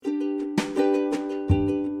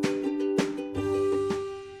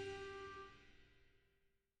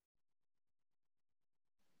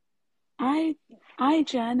Hi,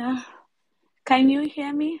 Joanna. Can you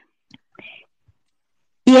hear me?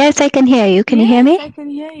 Yes, I can hear you. Can you hear Yes, I me? can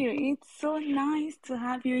hear you. It's so nice to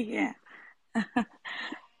have you here.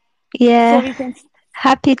 So Yeah, we can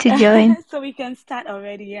happy to join. so we can start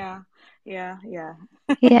already. Yeah. Yeah, yeah.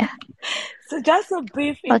 Yeah, So just a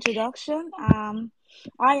brief okay. introduction.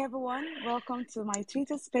 Hi everyone. Welcome to my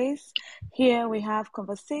Twitter space. Here we have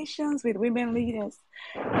conversations with women leaders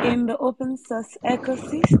in the open source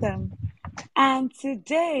ecosystem. And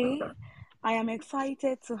today, I am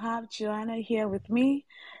excited to have Joanna here with me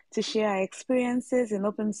to share our experiences in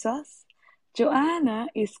open source. Joanna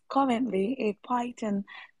is currently a Python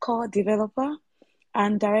core developer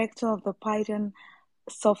and director of the Python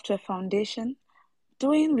Software Foundation,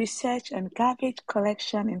 doing research and garbage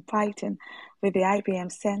collection in Python with the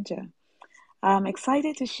IBM Center. I'm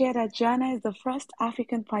excited to share that Joanna is the first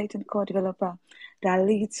African Python core developer that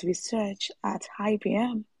leads research at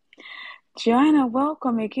IBM. Joanna,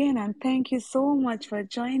 welcome again, and thank you so much for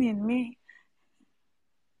joining me.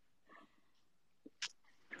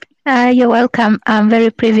 You're welcome. I'm very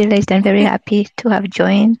privileged and very happy to have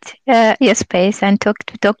joined your space and talk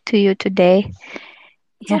to you today.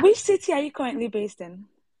 So, Yeah. which city are you currently based in?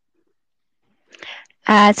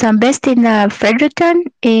 So I'm based in Fredericton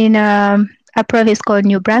in a province called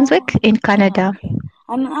New Brunswick Oh, in Canada. okay.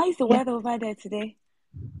 And how is the Yeah. weather over there today?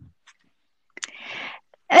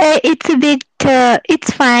 It's a bit.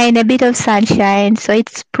 It's fine. A bit of sunshine. So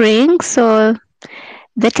it's spring. So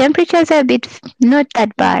the temperatures are a bit not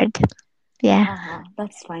that bad. Yeah.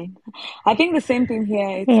 That's fine. I think the same thing here.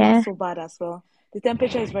 It's not Yeah. so bad as well. The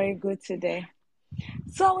temperature is very good today.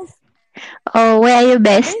 So, Oh, where are you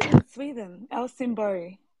I'm based? based in Sweden,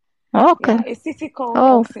 Helsingborg. Okay. Yeah, a city called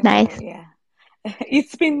Oh, nice. Helsingborg. Yeah.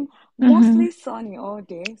 It's been Mm-hmm. mostly sunny all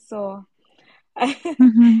day, so I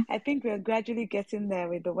Mm-hmm. think we're gradually getting there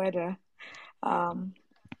with the weather. Um,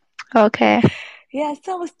 Okay. yeah,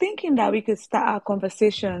 so I was thinking that we could start our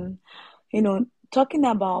conversation, talking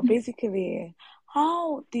about basically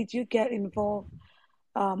how did you get involved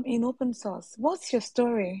in open source? What's your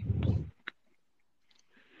story?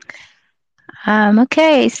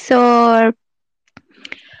 Okay. So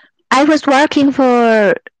I was working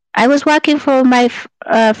for I was working for my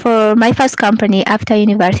first company after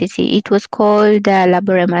university. It was called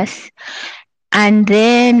Laboremus. And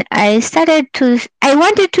then I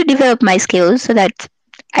wanted to develop my skills so that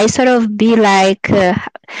I sort of be like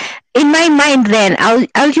in my mind then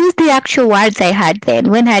I'll use the actual words I had then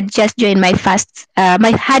when I had just joined my first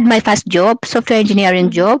job, software engineering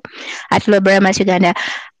Mm-hmm. job at Laboremus, Uganda.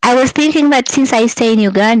 I was thinking that since I stay in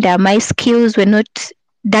Uganda, my skills were not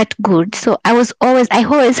that good. So I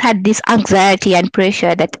always had this anxiety and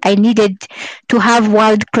pressure that I needed to have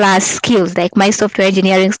world class skills, like my software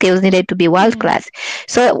engineering skills needed to be world Mm-hmm. class.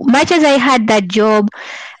 So much as I had that job,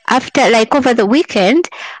 after like over the weekend,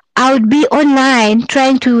 I would be online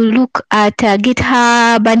trying to look at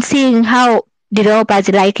GitHub and seeing how developers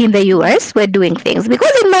like in the Mm-hmm. US were doing things.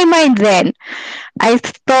 Because in my mind then, I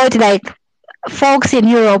thought like folks in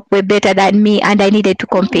Europe were better than me and I needed to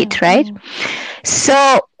compete, right? Mm-hmm.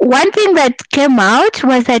 So one thing that came out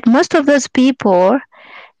was that most of those people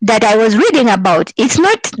that I was reading about, it's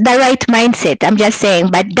not the right mindset, I'm just saying,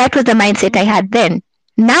 but that was the mindset I Mm-hmm. had then.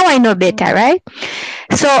 Now I know better, Mm-hmm. right?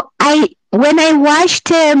 So when I watched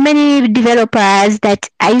many developers that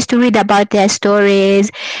I used to read about their stories,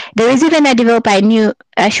 there is even a developer I knew.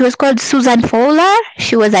 She was called Susan Fowler.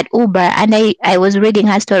 She was at Uber, and I was reading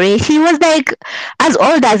her story. She was like as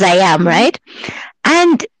old as I am, Mm-hmm. right?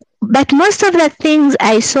 And but most of the things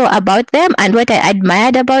I saw about them and what I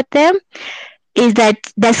admired about them is that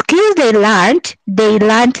the skills they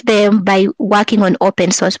learned them by working on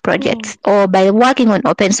open source Mm-hmm. projects or by working on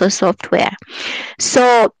open source software.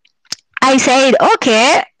 So I said,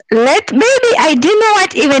 okay, maybe I didn't know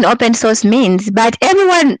what even open source means, but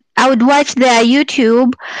everyone, I would watch their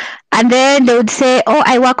YouTube and then they would say, oh,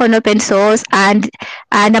 I work on open source and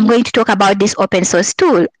I'm going to talk about this open source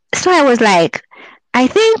tool. So I was like, I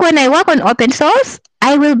think when I work on open source,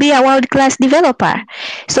 I will be a world class developer.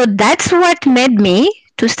 So that's what made me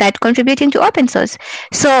to start contributing to open source.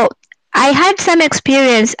 So I had some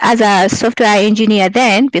experience as a software engineer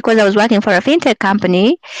then because I was working for a fintech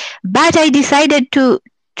company, but I decided to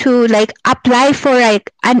like apply for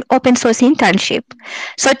like an open source internship.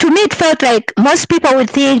 So to me it felt like most people would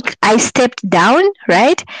think I stepped down,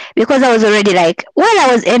 right? Because I was already like, well,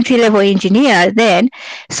 I was entry level engineer then.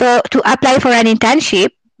 So to apply for an internship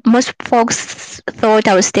most folks thought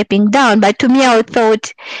I was stepping down, but to me, I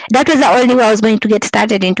thought that was the only way I was going to get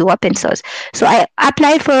started into open source. So I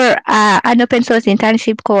applied for an open source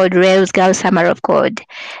internship called Rails Girl Summer of Code.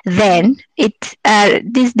 Then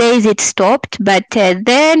these days it stopped, but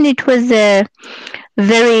then it was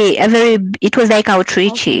it was like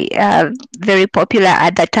outreachy, Okay. very popular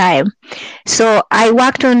at the time. So I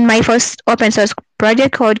worked on my first open source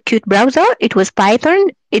project called Qt Browser. It was Python.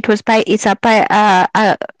 It's a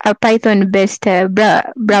Python based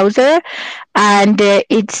browser, and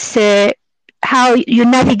it's how you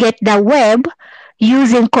navigate the web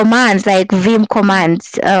using commands like Vim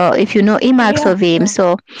commands. If you know Emacs or Yeah, Vim, yeah.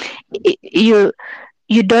 so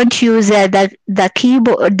you don't use the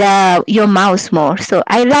keyboard, your mouse more. So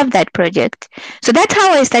I love that project. So that's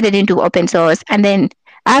how I started into open source. And then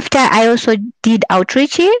after, I also did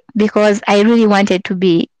outreach because I really wanted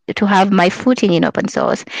to have my footing in open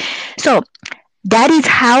source. So that is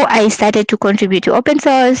how I started to contribute to open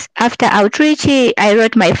source. After outreach, I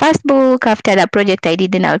wrote my first book after the project I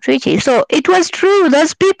did in outreach. So it was true.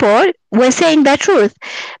 Those people were saying the truth.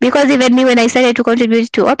 Because even me, when I started to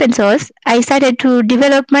contribute to open source, I started to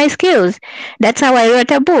develop my skills. That's how I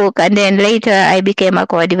wrote a book. And then later I became a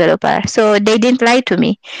core developer. So they didn't lie to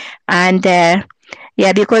me. And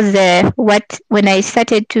yeah, because when I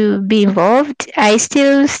started to be involved, I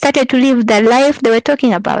still started to live the life they were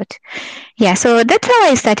talking about. Yeah, so that's how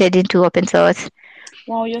I started into open source.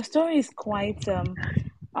 Well, your story is quite,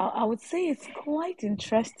 I would say it's quite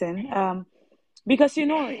interesting. Because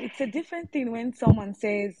it's a different thing when someone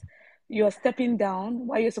says you're stepping down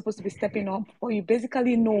while you're supposed to be stepping up, or you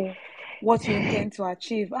basically know what you intend to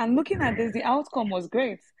achieve. And looking at this, the outcome was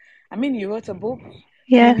great. I mean, you wrote a book,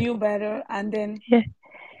 you Yeah, knew better, and then yeah.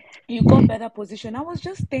 you got better position. I was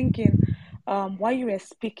just thinking, while you were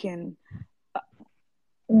speaking,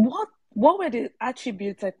 what were the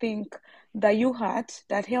attributes I think that you had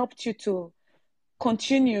that helped you to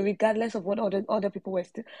continue regardless of what other people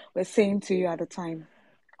were saying to you at the time?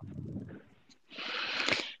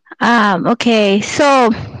 Okay, so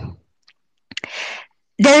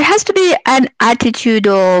there has to be an attitude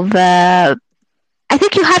of, I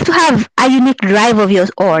think you have to have a unique drive of your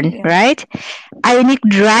own, Yeah. right? A unique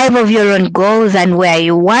drive of your own goals and where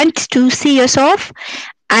you want to see yourself,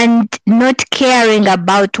 and not caring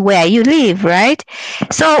about where you live, right?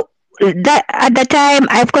 So that at the time,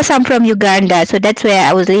 of course, I'm from Uganda, so that's where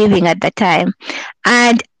I was living at the time,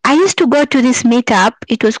 and I used to go to this meetup.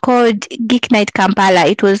 It was called Geek Night Kampala.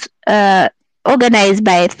 It was organized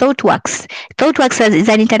by ThoughtWorks. ThoughtWorks is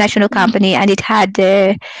an international Mm, company, and it had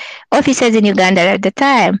offices in Uganda at the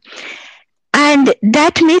time. And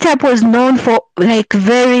that meetup was known for like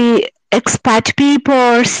very expert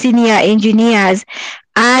people, senior engineers.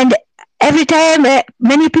 And every time,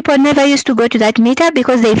 many people never used to go to that meetup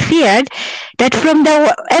because they feared that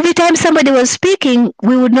every time somebody was speaking,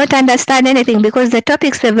 we would not understand anything because the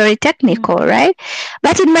topics were very technical, mm, right?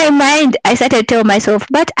 But in my mind, I started to tell myself,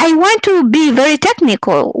 but I want to be very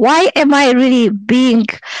technical. Why am I really being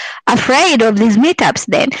afraid of these meetups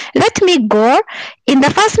then? Let me go. In the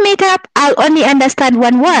first meetup, I'll only understand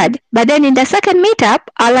one mm. word, but then in the second meetup,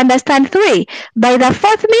 I'll understand three. By the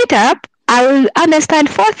fourth meetup, I will understand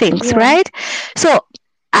four things, Yeah. right? So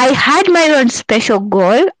I had my own special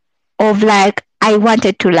goal of like I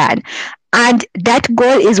wanted to learn. And that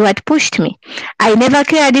goal is what pushed me. I never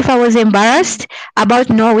cared if I was Mm, embarrassed about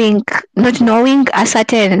not knowing a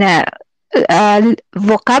certain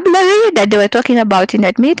vocabulary that they were talking about in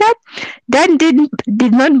that meetup. That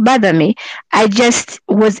did not bother me. I just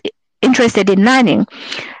was interested in learning.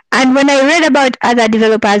 And when I read about other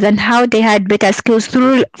developers and how they had better skills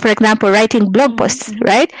through, for example, writing blog mm, posts, mm,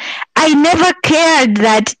 right? I never cared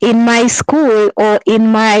that in my school or in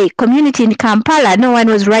my community in Kampala, no one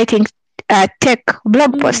was writing tech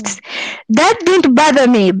blog mm. posts. That didn't bother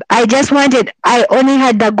me. I only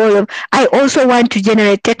had the goal of, I also want to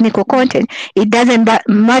generate technical Mm. content. It doesn't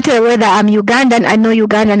matter whether I'm Ugandan, I know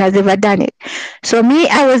Ugandan has ever done it. So me,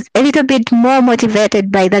 I was a little bit more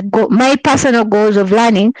motivated by my personal goals of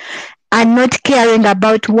learning and not caring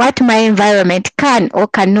about what my environment can or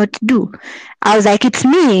cannot do. I was like, it's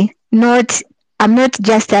me, not I'm not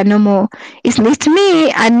just a normal. It's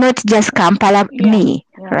me and not just Kampala Yeah, me,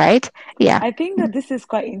 yeah. right? Yeah, I think that this is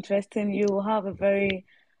quite interesting. You have a very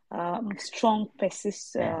strong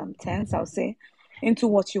persistence, I'll say, into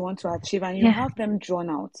what you want to achieve, and you yeah, have them drawn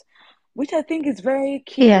out, which I think is very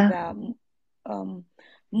key. yeah, That um,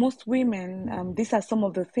 most women, these are some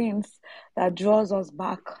of the things that draws us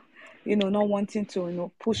back. Not wanting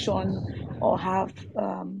to, push on or have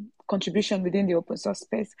contribution within the open source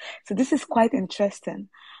space. So this is quite interesting.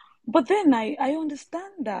 But then I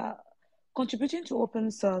understand that contributing to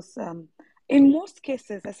open source, in most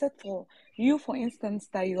cases, except for you, for instance,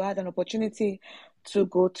 that you had an opportunity to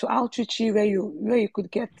go to outreach where you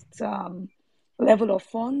could get level of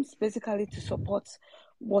funds basically to support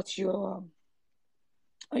what your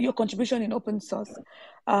contribution in open source.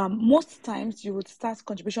 Most times you would start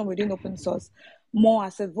contribution within open source more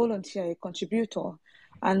as a volunteer, a contributor,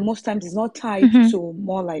 and most times it's not tied Mm-hmm. to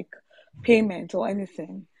more like payment or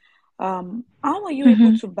anything. How are you able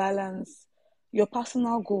Mm-hmm. to balance your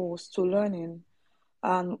personal goals to learning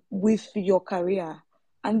with your career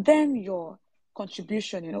and then your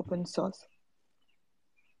contribution in open source?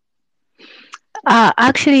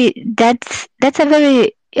 Actually, that's a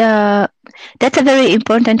very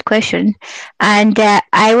important question, and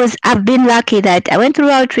I've been lucky that I went through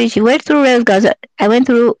outreach, went through Railgun, I went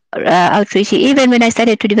through outreach. Even when I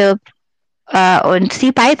started to develop on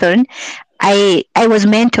C Python, I was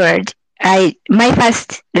mentored. I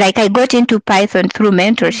got into Python through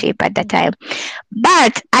mentorship at that Mm-hmm. time.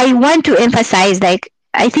 But I want to emphasize, like,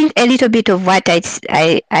 I think a little bit of what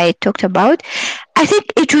I talked about. I think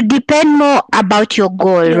it would depend more about your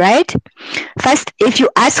goal, Yeah. right? First, if you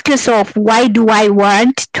ask yourself, why do I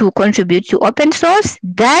want to contribute to open source?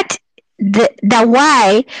 The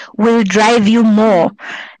why will drive you more Mm-hmm.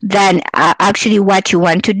 than actually what you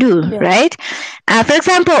want to do, Yeah. right? For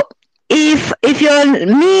example, if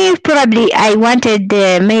you're me, probably I wanted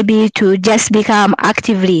maybe to just become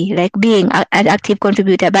actively like being an active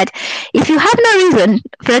contributor. But if you have no reason,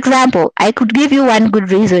 for example, I could give you one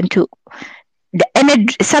good reason to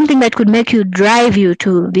something that could make you drive you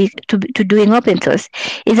to doing open source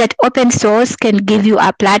is that open source can give you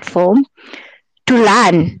a platform to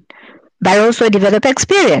learn but also develop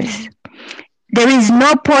experience. Mm-hmm. There is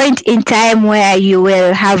no point in time where you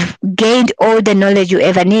will have gained all the knowledge you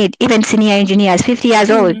ever need. Even senior engineers, 50 years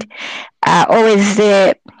old, Mm-hmm. are always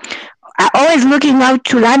uh, are always looking out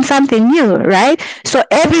to learn something new, right? So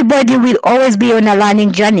everybody will always be on a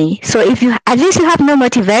learning journey. So if you at least you have no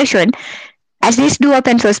motivation, at least do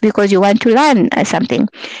open source because you want to learn something.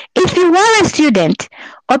 If you are a student,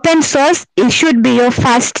 open source it should be your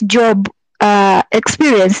first job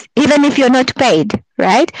experience, even if you're not paid,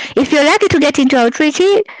 right? If you're lucky to get into outreach,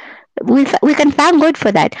 we can thank God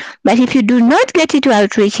for that. But if you do not get into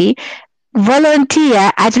outreach,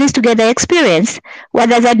 volunteer at least to get the experience. What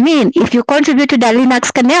does that mean? If you contribute to the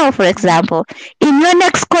Linux kernel, for Mm-hmm. example, in your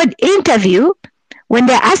next code interview, when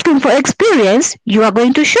they're asking for experience, you are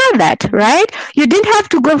going to show that, Mm-hmm. right? You didn't have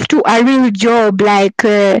to go to a real job like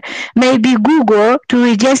maybe Google to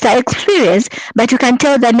register experience, but you can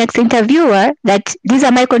tell the next interviewer that these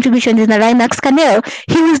are my contributions in the Linux kernel.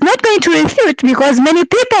 He is not going to refute because many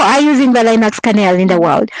people are using the Linux kernel in the Mm-hmm.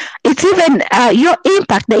 world. It's even your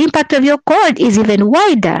impact, the impact of your code is even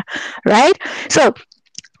wider, right? So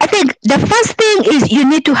I think the first thing is you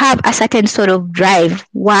need to have a certain sort of drive.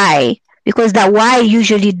 Why? Because the why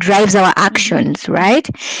usually drives our Mm-hmm. actions, Mm-hmm. right?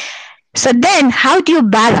 So then, how do you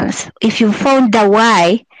balance? If you found the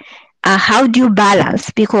why, how do you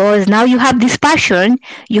balance? Because now you have this passion,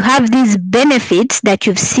 you have these benefits that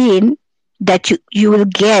you've seen that you will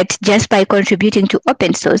get just by contributing to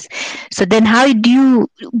open source. So then how do you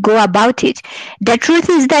go about it? The truth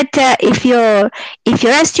is that if you're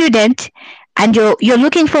a student and you're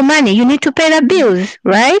looking for money, you need to pay the Mm-hmm. bills,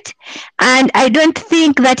 right? And I don't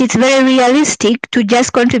think that it's very realistic to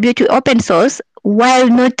just contribute to open source while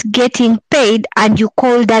not getting paid and you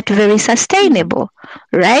call that very Mm-hmm. sustainable,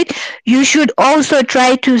 right? You should also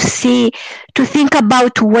try to think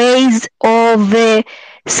about ways of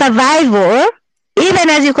survival even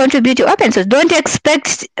as you contribute to open source. Don't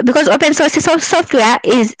expect, because open source is software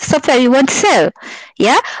you won't sell,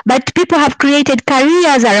 yeah, but people have created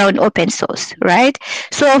careers around open source, right?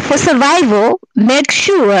 So for survival, make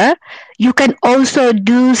sure you can also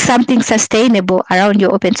do something sustainable around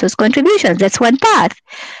your open source contributions. That's one path,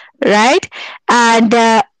 right? And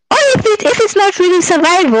or if it's not really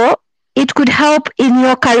survival, it could help in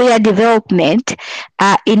your career development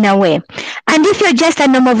in a way. And if you're just a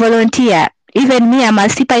normal volunteer, even me, I'm a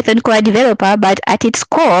C Python core developer, but at its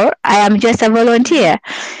core, I am just a Mm-hmm. volunteer.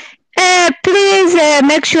 Please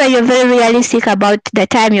make sure you're very realistic about the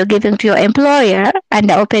time you're giving to your employer and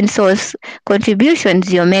the open source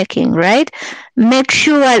contributions you're making, right? Make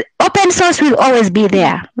sure open source will always be Mm-hmm.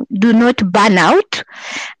 there. Do not burn out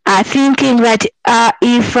thinking that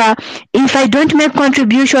if I don't make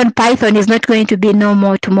contribution, Python is not going to be no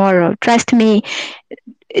more tomorrow. Trust me,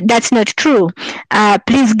 that's not true.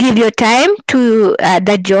 Please give your time to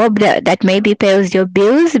that job that maybe pays your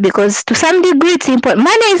bills, because to some degree it's important.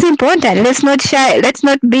 Money is important. Let's not shy. Let's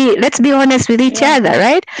be honest with each Yeah. other,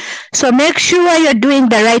 right? So make sure you're doing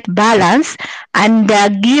the right balance, and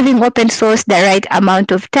giving open source the right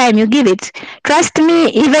amount of time you give it. Trust me,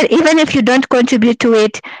 even if you don't contribute to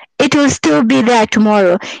it, it will still be there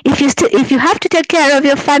tomorrow. If you have to take care of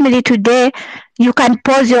your family today, you can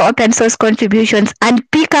pause your open source contributions and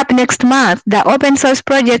pick up next month. The open source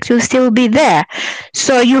project will still be there.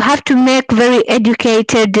 So you have to make very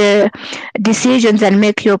educated decisions and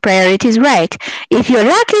make your priorities right. If you're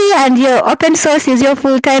lucky and your open source is your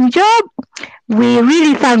full-time job, we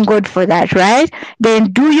really thank God for that, right?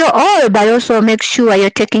 Then do your all, but also make sure you're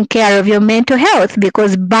taking care of your mental health,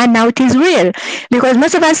 because burnout is real. Because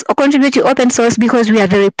most of us contribute to open source because we are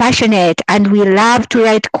very passionate and we love to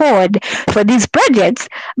write code for these projects.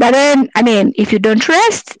 But then, I mean, if you don't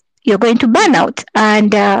rest, you're going to burn out,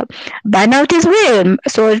 and burnout is real.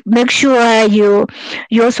 So make sure you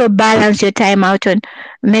also balance your time out on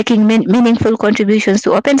making meaningful contributions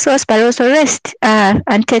to open source, but also rest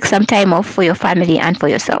and take some time off for your family and for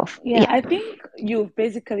yourself. Yeah, Yeah. I think you've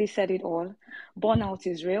basically said it all. Burnout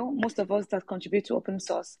is real. Most of us that contribute to open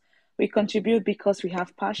source, we contribute because we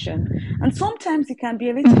have passion. And sometimes it can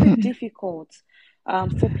be a little bit difficult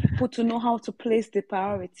for people to know how to place the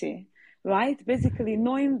priority, right? Basically,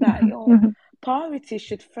 knowing that your priority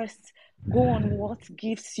should first go on what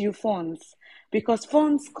gives you funds, because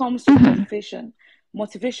funds comes with motivation.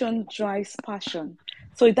 Motivation drives passion.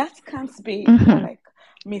 So that can't be, like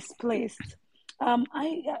misplaced.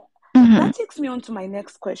 I That takes me on to my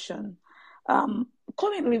next question.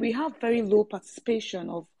 Currently, we have very low participation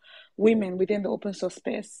of women within the open source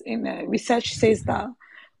space. In research says that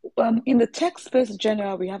in the tech space in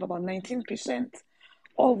general, we have about 19%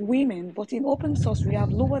 of women, but in open source, we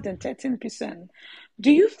have lower than 13%.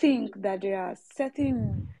 Do you think that there are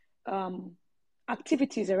certain um,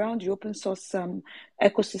 activities around the open source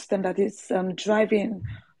ecosystem that is driving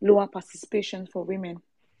lower participation for women?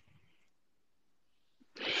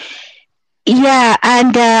 Yeah,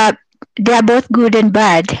 and they are both good and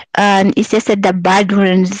bad. And it's just that the bad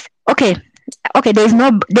ones. Okay, there is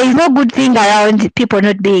no good thing around people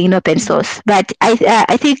not being in open Mm-hmm. source, but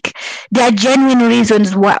I think there are genuine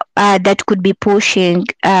reasons that could be pushing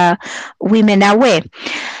women away.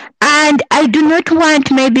 And I do not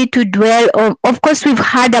want maybe to dwell on. Of course, we've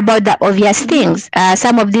heard about the obvious Mm-hmm. things.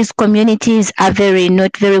 Some of these communities are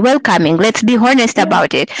not very welcoming. Let's be honest Yeah.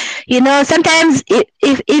 about it. Sometimes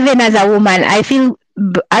if even as a woman, I feel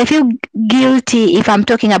guilty if I'm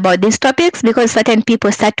talking about these topics, because certain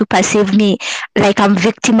people start to perceive me like I'm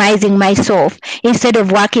victimizing myself. Instead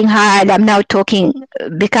of working hard, I'm now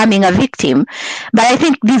becoming a victim. But I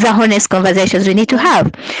think these are honest conversations we need to Yeah.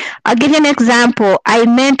 have. I'll give you an example. I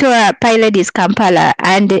mentor Pilot is Kampala,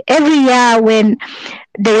 and every year when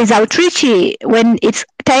there is outreach, when it's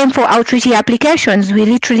time for outreach applications, we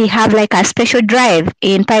literally have like a special drive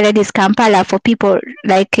in Paradise Kampala for people,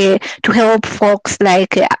 like to help folks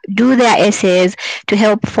like do their essays, to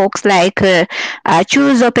help folks like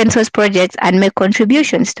choose open source projects and make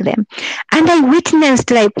contributions to them. And I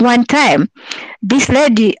witnessed like one time this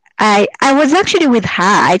lady, I was actually with her.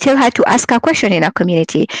 I tell her to ask a question in our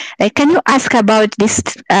community. Like, can you ask about this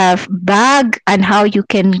bug and how you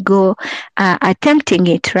can go attempting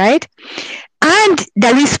it, right? And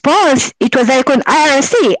the response, it was like on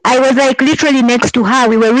IRC. I was like literally next to her.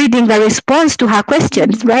 We were reading the response to her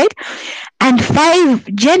questions, Mm-hmm. right? And five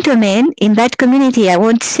gentlemen in that community, I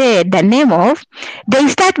won't say the name of, they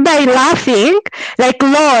start by laughing, like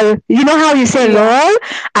lol. You know how you say Yeah. lol?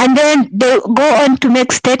 And then they go on to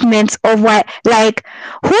make statements of what, like,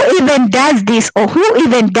 who even does this or who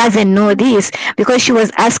even doesn't know Mm-hmm. this? Because she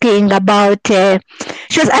was asking about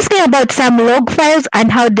some log files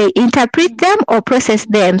and how they interpret them or process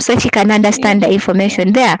them, so she can understand Yeah. the Yeah.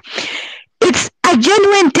 information there. It's a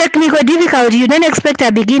genuine technical difficulty. You don't expect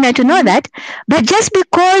a beginner to know Mm-hmm. that. But just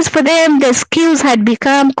because for them the skills had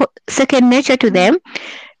become second nature to Mm-hmm. them,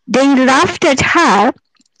 they laughed at her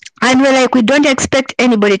and we're like, we don't expect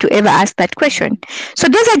anybody to ever ask that Yeah. question. So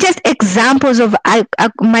those are just examples of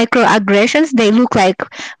microaggressions. They look like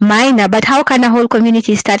minor, but how can a whole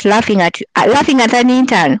community start laughing at an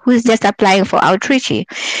intern who's just applying for outreach?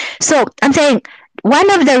 So I'm saying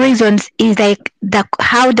one of the reasons is like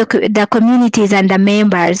how the communities and the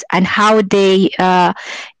members and how they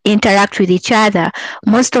interact with each other.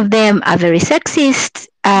 Most of them are very sexist.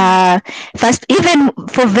 First, even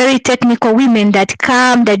for very technical women that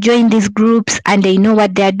join these groups and they know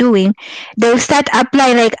what they're doing, they'll start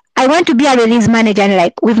applying like I want to be a release manager, and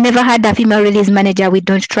like, we've never had a female release manager. We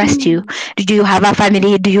don't trust you. Do you have a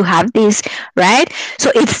family? Do you have this? Right?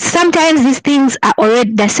 So it's sometimes these things are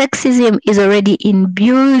already, the sexism is already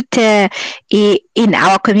inbuilt in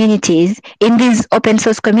our communities, in these open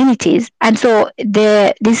source communities, and so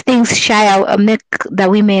these things make the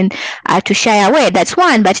women to shy away. That's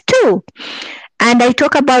one, but two. And I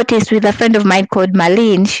talk about this with a friend of mine called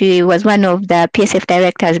Marlene. She was one of the PSF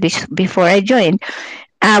directors before I joined.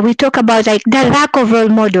 We talk about like the lack of role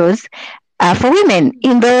models for women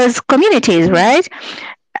in those communities, right?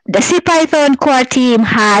 The C Python core team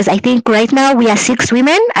has, I think right now we are 6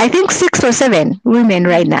 women. I think 6 or 7 women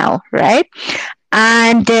right now, right?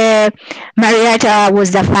 And Marietta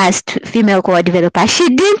was the first female core developer. She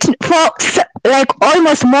didn't, for like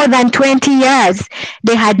almost more than 20 years,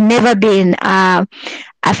 there had never been a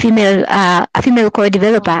female core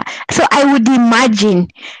developer. So I would imagine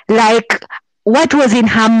like what was in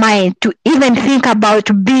her mind to even think about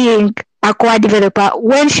being a core developer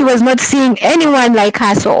when she was not seeing anyone like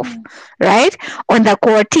herself, right, on the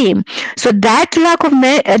core team. So that lack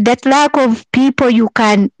of people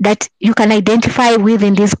that you can identify with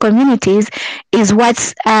in these communities is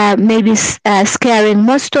what's maybe scaring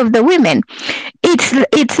most of the women. It's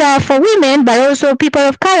for women, but also people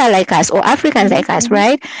of color like us or Africans like us,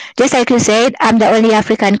 right? Just like you said, I'm the only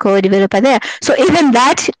African core developer there. So even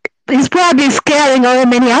that is probably scaring all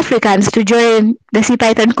many Africans to join the C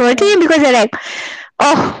Python core team because they're like,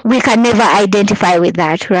 oh, we can never identify with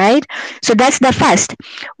that, right? So that's the first.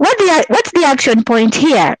 What's the action point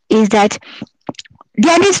here is that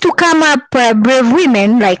there needs to come up brave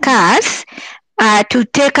women like us to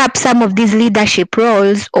take up some of these leadership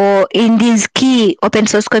roles or in these key open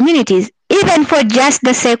source communities, even for just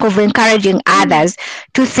the sake of encouraging others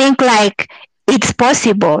to think like it's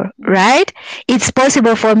possible, right? It's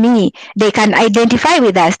possible for me. They can identify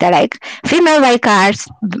with us. They're like female like us,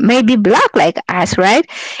 maybe black like us, right?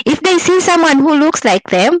 If they see someone who looks like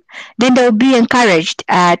them, then they'll be encouraged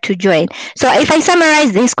to join. So if I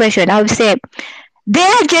summarize this question, I would say there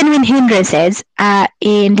are genuine hindrances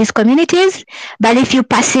in these communities, but if you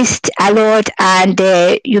persist a lot and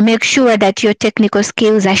you make sure that your technical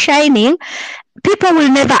skills are shining, people will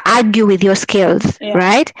never argue with your skills,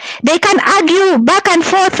 right? They can argue back and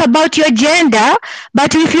forth about your gender,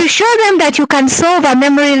 but if you show them that you can solve a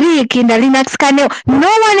memory leak in the Linux kernel, no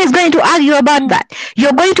one is going to argue about that.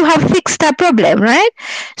 You're going to have fixed a problem, right?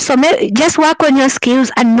 So just work on your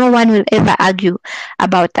skills and no one will ever argue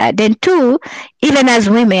about that. Then two, even as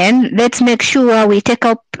women, let's make sure we take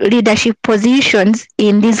up leadership positions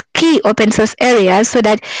in these key open source areas so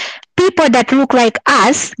that people that look like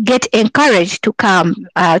us get encouraged to come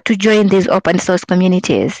to join these open source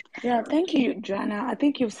communities. Yeah, thank you, Joanna. I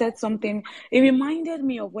think you've said something. It reminded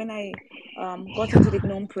me of when I got into the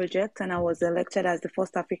GNOME project and I was elected as the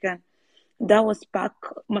first African. That was back,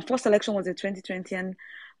 my first election was in 2020, and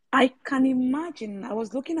I can imagine, I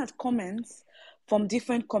was looking at comments from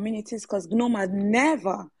different communities because GNOME had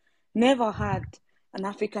never had an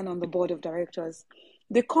African on the board of directors.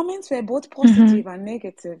 The comments were both positive and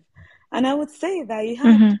negative. And I would say that it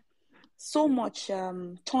had so much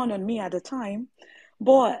turn on me at the time,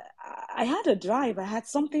 but I had a drive, I had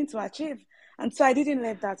something to achieve. And so I didn't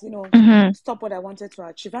let that, stop what I wanted to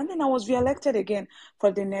achieve. And then I was reelected again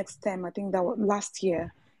for the next term. I think that was last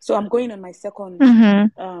year. So I'm going on my second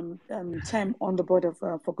term on the board of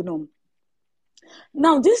for GNOME.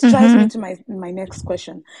 Now, this drives me to my next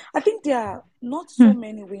question. I think there are not so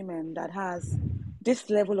many women that has this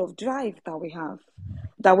level of drive that we have.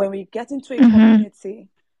 That when we get into a community,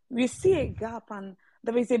 we see a gap and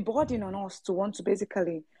there is a burden on us to want to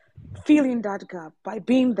basically fill in that gap by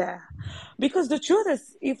being there. Because the truth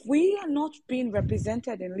is, if we are not being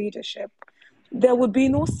represented in leadership, there will be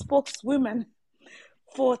no spokeswomen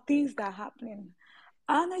for things that are happening.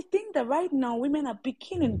 And I think that right now, women are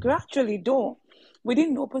beginning gradually, though,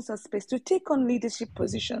 within the open source space to take on leadership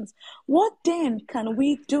positions. What then can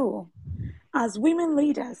we do as women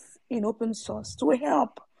leaders in open source to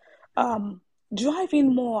help drive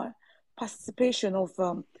in more participation of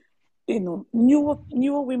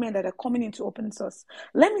newer women that are coming into open source?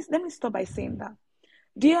 Let me start by saying that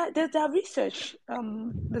there's a research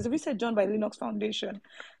done by Linux Foundation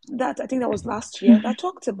that I think that was last year that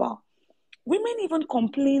talked about women even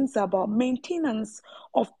complains about maintenance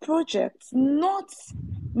of projects not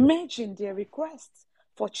merging their requests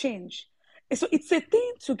for change. So it's a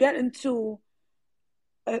thing to get into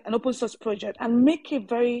an open source project and make a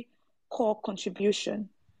very core contribution.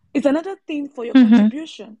 It's another thing for your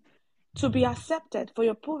contribution to be accepted, for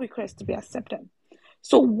your pull request to be accepted.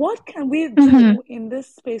 So what can we do in this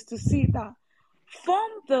space to see that from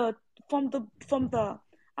the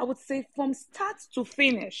I would say from start to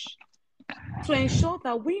finish, to ensure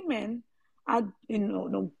that women are,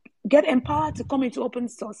 get empowered to come into open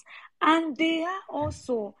source, and they are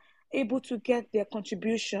also able to get their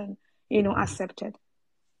contribution, accepted.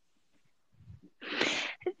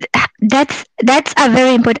 That's a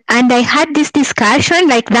very important. And I had this discussion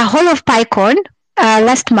like the whole of PyCon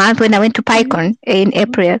last month when I went to PyCon in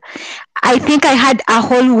April. I think I had a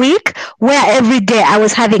whole week where every day I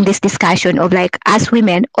was having this discussion of like us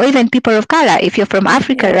women or even people of color, if you're from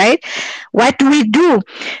Africa, right? What do we do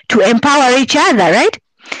to empower each other, right?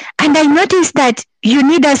 And I noticed that you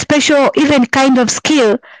need a special, even kind of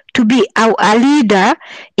skill to be a leader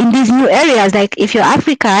in these new areas. Like if you're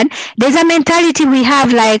African, there's a mentality we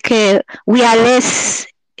have like we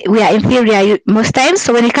are inferior most times.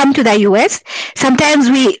 So when it comes to the US, sometimes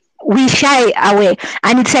we shy away.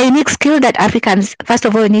 And it's a unique skill that Africans, first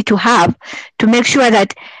of all, need to have to make sure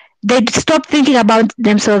that they stop thinking about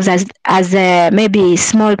themselves as maybe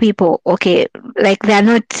small people, okay, like they're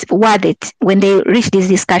not worth it when they reach these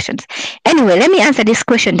discussions. Anyway, let me answer this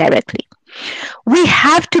question directly. We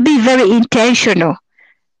have to be very intentional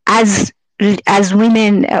as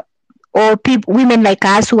women or women like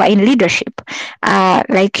us who are in leadership,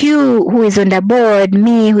 like you who is on the board,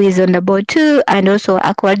 me who is on the board too, and also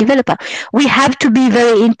a core developer. We have to be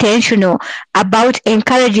very intentional about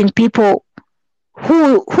encouraging people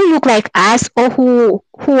who look like us or who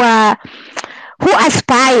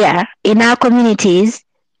aspire in our communities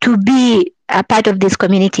to be a part of these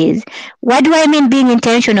communities. What do I mean being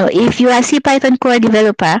intentional? If you are a C Python core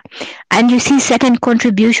developer and you see certain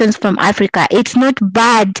contributions from Africa, it's not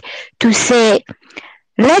bad to say,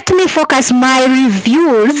 let me focus my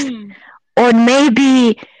reviews on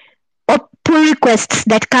maybe pull requests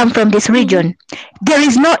that come from this region. There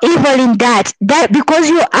is no evil in that because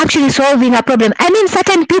you're actually solving a problem. I mean,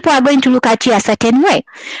 certain people are going to look at you a certain way.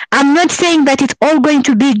 I'm not saying that it's all going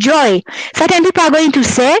to be joy. Certain people are going to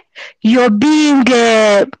say you're being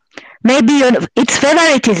it's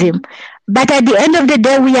favoritism. But at the end of the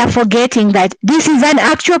day, we are forgetting that this is an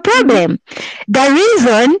actual problem. The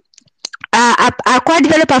reason a core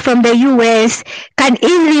developer from the US can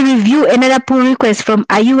easily review another pull request from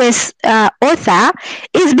a US author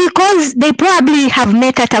is because they probably have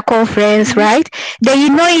met at a conference, right? They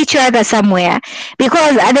know each other somewhere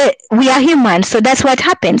because we are humans, so that's what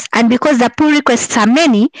happens. And because the pull requests are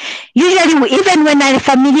many, usually even when a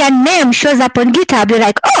familiar name shows up on GitHub, you're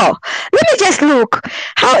like, oh, let me just look.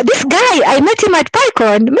 How this guy, I met him at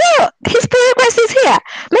PyCon. His pull request is here.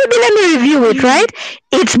 Maybe let me review it, right?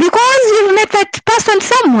 It's because you've met that person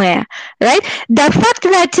somewhere, right? The fact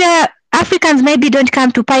that Africans maybe don't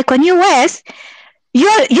come to PyCon US,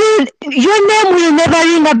 your name will never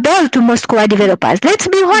ring a bell to most core developers. Let's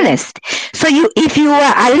be honest. So if you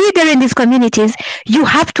are a leader in these communities, you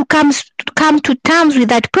have to come to terms with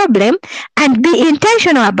that problem and be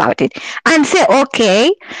intentional about it and say,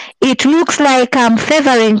 okay, it looks like I'm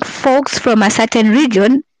favoring folks from a certain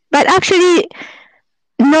region, but actually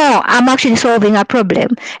no, I'm actually solving a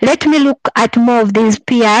problem. Let me look at more of these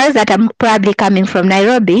PRs that are probably coming from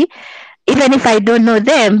Nairobi, even if I don't know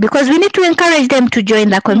them, because we need to encourage them to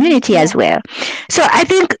join the community as well. So I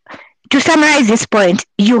think to summarize this point,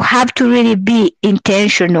 you have to really be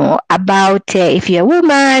intentional about if you're a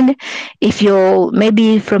woman, if you're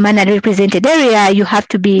maybe from an underrepresented area, you have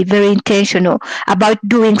to be very intentional about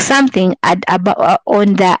doing something on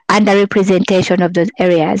the underrepresentation of those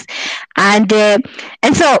areas. And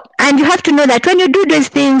you have to know that when you do those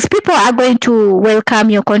things, people are going to welcome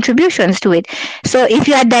your contributions to it. So if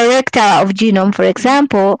you're a director of Genome, for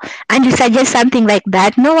example, and you suggest something like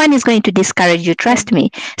that, no one is going to discourage you, trust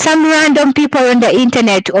me. Some random people on the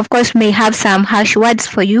internet, of course, may have some harsh words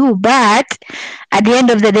for you, but at the end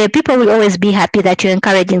of the day, people will always be happy that you're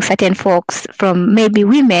encouraging certain folks from maybe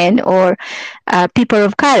women or people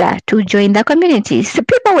of color to join the community. So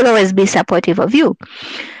people will always be supportive of you.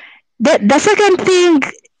 The second thing,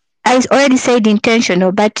 I already said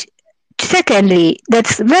intentional, but secondly,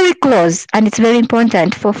 that's very close and it's very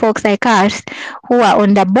important for folks like us who are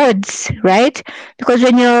on the boards, right? Because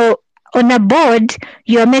when you're on a board,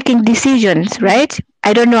 you're making decisions, right?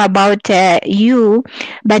 I don't know about you,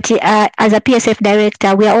 but as a PSF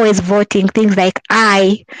director, we are always voting things like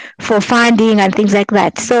I for funding and things like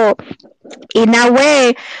that. So in a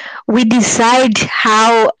way, we decide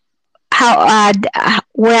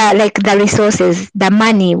where like the resources, the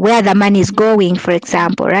money, where the money is going, for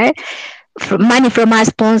example, right? Money from our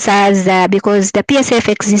sponsors, because the PSF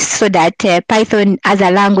exists so that Python as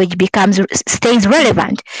a language stays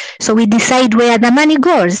relevant. So we decide where the money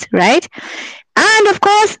goes, right? And of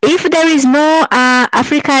course, if there is no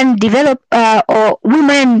African or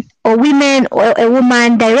women or a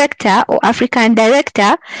woman director or African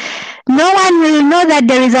director, no one will know that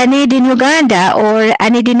there is a need in Uganda or a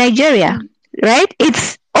need in Nigeria, right?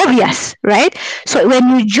 It's obvious, right? So when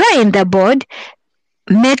you join the board,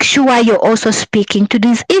 make sure you're also speaking to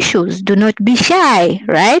these issues. Do not be shy,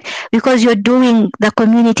 right? Because you're doing the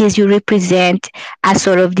communities you represent a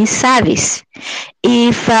sort of disservice.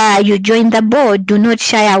 If you join the board, do not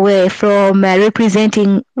shy away from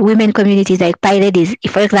representing women communities like PyLadies.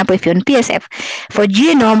 For example, if you're on PSF. For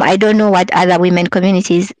Genome, I don't know what other women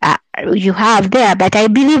communities you have there, but I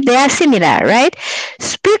believe they are similar, right?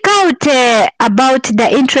 Speak out about the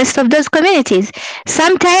interests of those communities.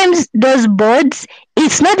 Sometimes those boards,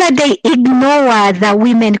 it's not that they ignore the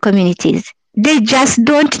women communities. They just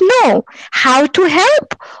don't know how to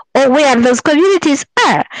help or where those communities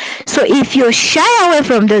are. So if you shy away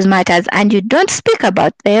from those matters and you don't speak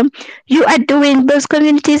about them, you are doing those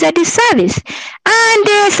communities a disservice.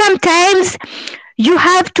 And sometimes you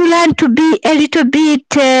have to learn to be a little bit,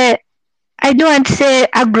 I don't want to say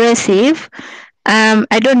aggressive.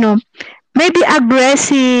 I don't know, maybe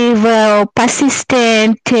aggressive or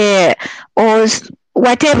persistent or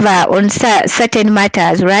whatever on certain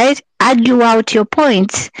matters, right? Argue out your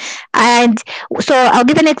points. And so I'll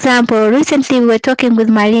give an example. Recently, we were talking with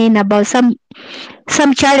Marlene about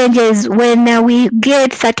some challenges when we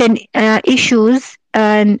get certain issues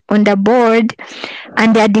on the board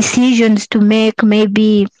and there are decisions to make.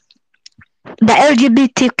 Maybe the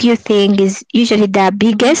LGBTQ thing is usually the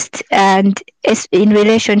biggest, and in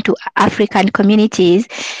relation to African communities.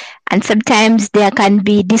 And sometimes there can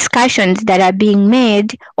be discussions that are being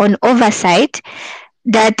made on oversight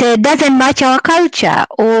that doesn't match our culture,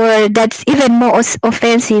 or that's even more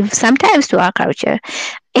offensive sometimes to our culture.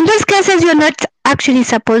 In those cases, you're not actually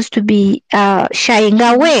supposed to be shying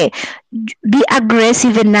away. Be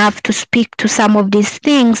aggressive enough to speak to some of these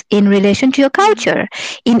things in relation to your culture.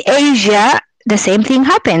 In Asia, the same thing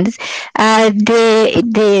happens.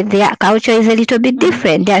 Their culture is a little bit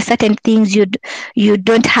different. There are certain things you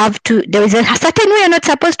don't have to. There is a certain way you're not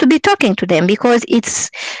supposed to be talking to them because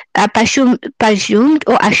it's presumed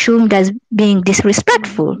or assumed as being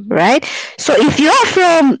disrespectful, right? So if you're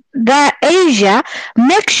from the Asia,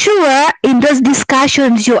 make sure in those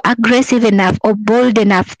discussions you're aggressive enough or bold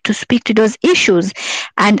enough to speak to those issues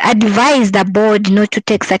and advise the board not to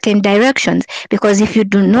take certain directions. Because if you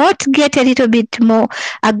do not get a little bit more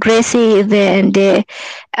aggressive and a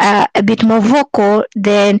bit more vocal,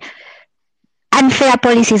 then unfair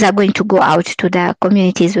policies are going to go out to the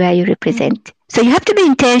communities where you represent. So you have to be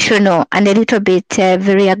intentional and a little bit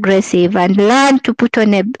very aggressive and learn to put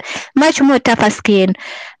on a much more tougher skin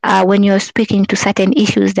when you're speaking to certain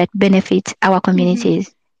issues that benefit our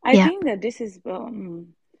communities. I think that this is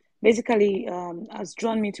basically has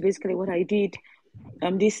drawn me to basically what I did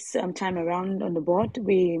this time around on the board.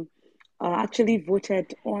 We actually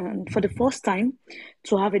voted on for the first time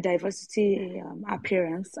to have a diversity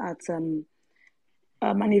appearance at an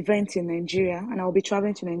event in Nigeria, and I'll be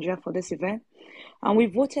traveling to Nigeria for this event. And we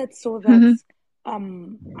voted so that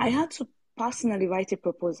I had to personally write a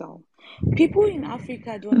proposal. People in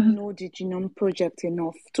Africa don't know the Genome Project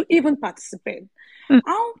enough to even participate.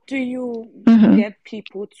 How do you get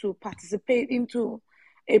people to participate into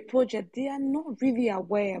a project they are not really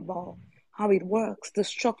aware about how it works, the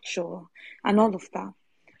structure, and all of that?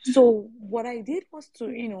 So what I did was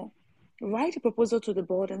to, write a proposal to the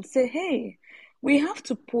board and say, hey, we have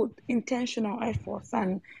to put intentional efforts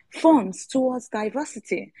and funds towards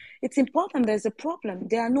diversity. It's important. There's a problem.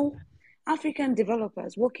 There are no African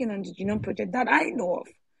developers working on the Genome Project that I know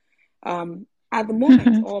of at the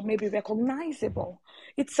moment, or maybe recognizable.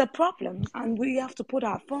 It's a problem, and we have to put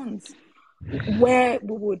our funds where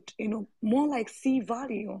we would, more like see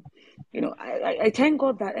value. I thank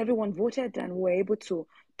God that everyone voted and we're able to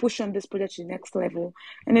push on this project to the next level.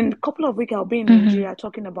 And in a couple of weeks, I'll be in Nigeria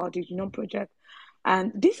talking about the Genome Project.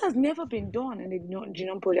 And this has never been done in the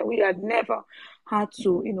Genome Project. We had never had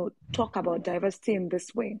to, talk about diversity in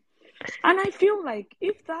this way. And I feel like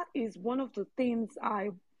if that is one of the things I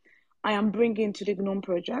am bringing to the Genome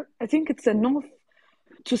Project, I think it's enough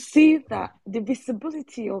to see that the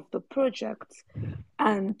visibility of the project,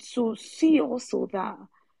 and to see also that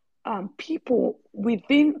people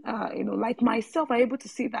within, like myself, are able to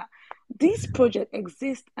see that this project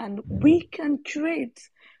exists and we can create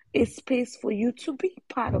a space for you to be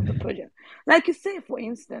part of the project. Like you say, for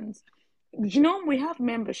instance, we have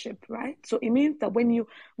membership, right? So it means that when you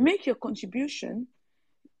make your contribution,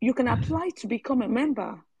 you can apply to become a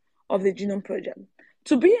member of the Genome Project.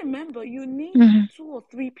 To be a member, you need 2 or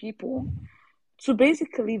 3 people to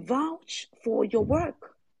basically vouch for your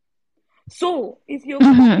work. So if you're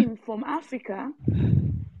coming from Africa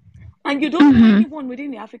and you don't know anyone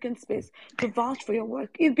within the African space to vouch for your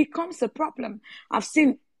work, it becomes a problem. I've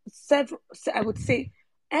seen several, I would say,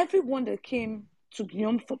 everyone that came to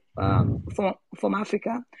Genome from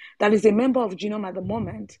Africa that is a member of Genome at the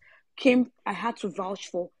moment I had to vouch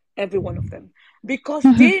for every one of them because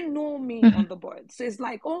they know me on the board. So it's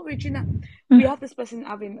like, oh, Regina, we have this person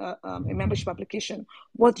having a membership application.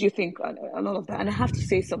 What do you think? And all of that. And I have to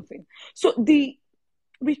say something. So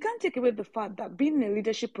we can't take away the fact that being in a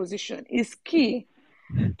leadership position is key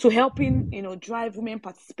to helping, drive women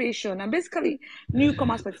participation and basically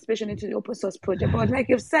newcomers participation into the open source project. But like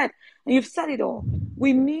you've said, and you've said it all,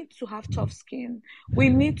 we need to have tough skin. We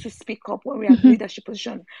need to speak up when we are in leadership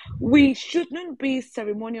position. We shouldn't be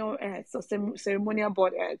ceremonial heads or ceremonial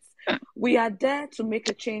board heads. We are there to make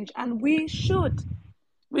a change, and we should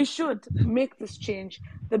make this change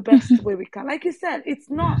the best way we can. Like you said, it's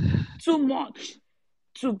not too much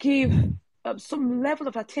to give some level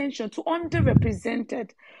of attention to underrepresented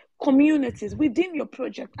communities within your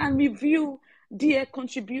project and review their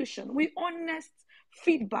contribution with honest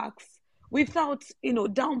feedbacks without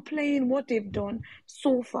downplaying what they've done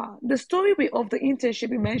so far. The story of the internship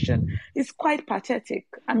you mentioned is quite pathetic.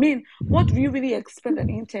 I mean, what do you really expect an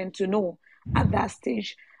intern to know at that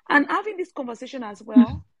stage? And having this conversation as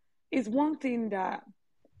well is one thing that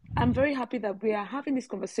I'm very happy that we are having this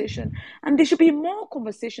conversation, and there should be more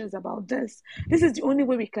conversations about this. This is the only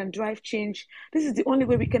way we can drive change. This is the only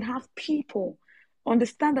way we can have people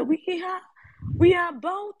understand that we are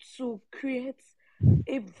about to create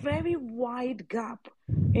a very wide gap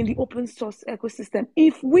in the open source ecosystem.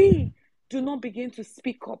 If we do not begin to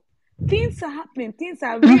speak up, things are happening, things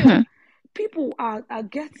are real. People are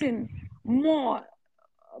getting more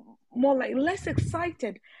like less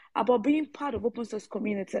excited about being part of open source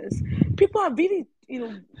communities. People are really,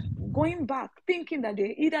 going back, thinking that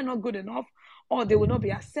they're either not good enough, or they will not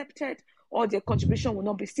be accepted, or their contribution will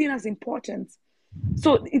not be seen as important.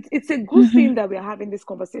 So it's a good thing that we are having this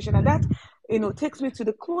conversation, and that takes me to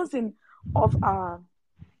the closing of our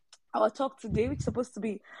talk today, which is supposed to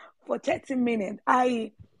be for 30 minutes.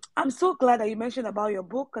 I'm so glad that you mentioned about your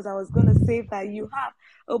book, because I was going to say that you have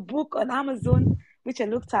a book on Amazon, which I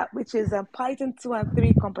looked at, which is Python 2 and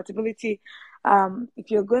 3 compatibility.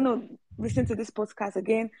 If you're going to listen to this podcast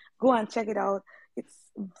again, go and check it out. It's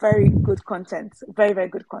very good content, very, very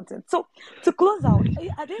good content. So to close out,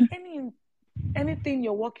 are there anything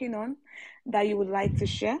you're working on that you would like to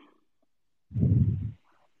share?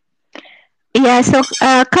 Yeah, so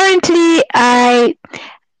currently I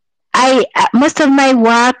most of my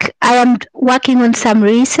work, I am working on some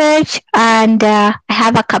research, and I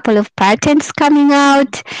have a couple of patents coming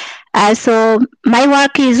out. So my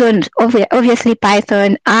work is on obviously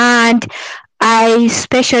Python, and I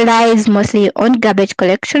specialize mostly on garbage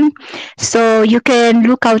collection. So you can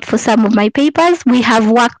look out for some of my papers. We have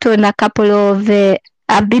worked on a couple of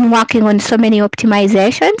I've been working on so many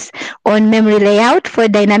optimizations on memory layout for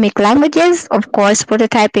dynamic languages, of course,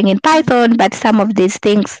 prototyping in Python, but some of these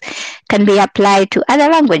things can be applied to other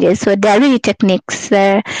languages. So there are really techniques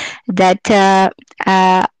that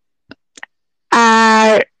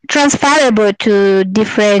are transferable to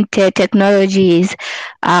different technologies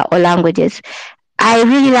or languages. I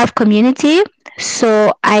really love community,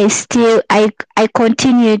 so I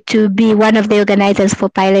continue to be one of the organizers for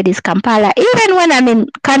PyLadies Kampala. Even when I'm in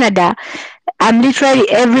Canada, I'm literally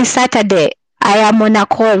every Saturday I am on a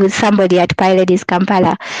call with somebody at PyLadies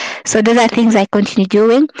Kampala. So those are things I continue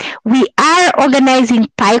doing. We are organizing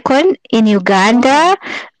PyCon in Uganda,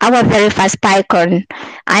 our very first PyCon,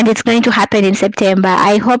 and it's going to happen in September.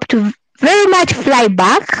 I hope to very much fly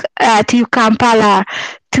back to Kampala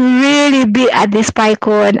to really be at this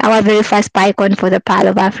PyCon, our very first PyCon for the Pearl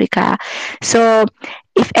of Africa. So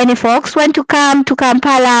if any folks want to come to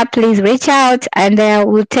Kampala, please reach out, and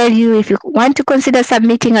we'll tell you if you want to consider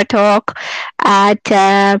submitting a talk at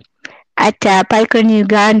PyCon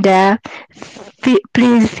Uganda.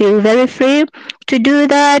 Please feel very free to do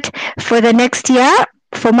that. For the next year,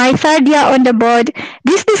 for my third year on the board,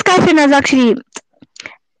 this discussion has actually,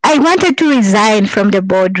 I wanted to resign from the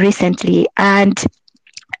board recently, and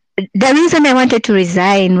the reason I wanted to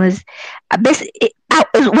resign was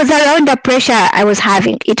around the pressure I was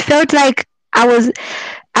having. It felt like I was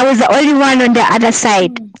the only one on the other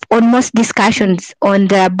side on most discussions on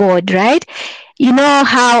the board, right? You know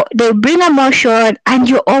how they bring a motion and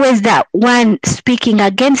you're always the one speaking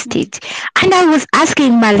against it. And I was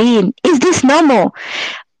asking Marlene, is this normal?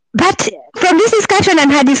 But from this discussion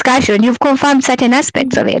and her discussion, you've confirmed certain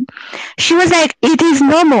aspects of it. She was like, it is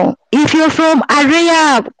normal. if you're from a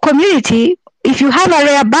rare community, if you have a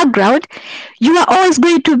rare background, you are always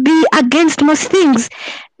going to be against most things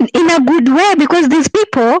in a good way, because these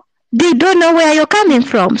people, they don't know where you're coming Mm-hmm.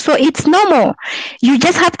 from. So it's normal. You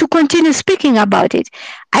just have to continue speaking about it.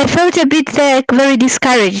 I felt a bit very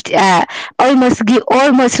discouraged,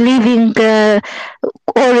 almost leaving or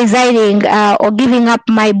resigning or giving up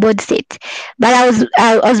my board seat. But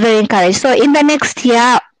I was very encouraged. So in the next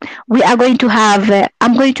year, we are going to have.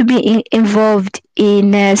 I'm going to be involved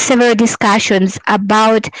in several discussions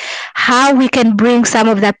about how we can bring some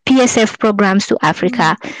of the PSF programs to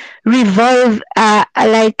Africa, revolve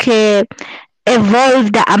like.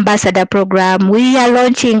 Evolve the ambassador program. We are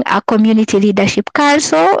launching a community leadership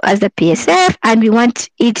council as the Mm-hmm. PSF, and we want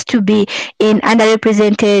it to be in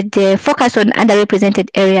underrepresented, focus on underrepresented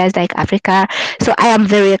areas like Africa. So I am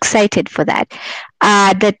very excited for that.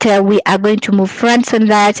 That we are going to move fronts on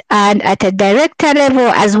that, and at a director level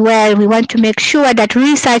as well, we want to make sure that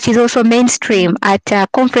research is also mainstream Mm-hmm. at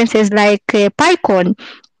conferences like PyCon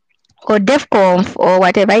or DevConf or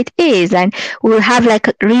whatever it is, and we'll have like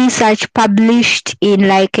research published in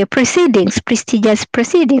like proceedings, prestigious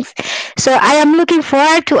proceedings. So I am looking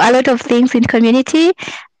forward to a lot of things in community,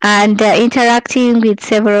 and interacting with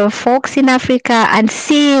several folks in Africa and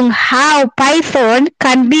seeing how Python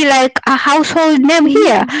can be like a household name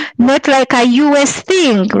here, Mm-hmm. not like a US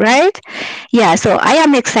thing, Mm-hmm. right? Yeah, so I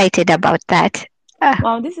am excited about that. Ah.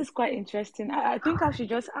 Wow, this is quite interesting. I think I should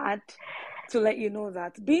just add to let you know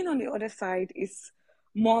that being on the other side is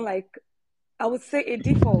more like, I would say, a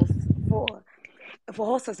default for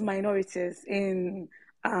for us as minorities in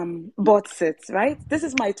board seats, right? This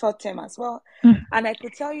is my third term as well. And I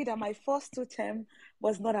could tell you that my first two term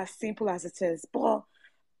was not as simple as it is. But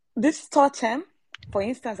this third term, for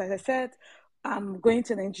instance, as I said, I'm going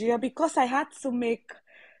to Nigeria because I had to make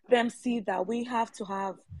them see that we have to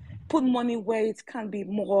have put money where it can be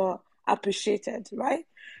more appreciated, right?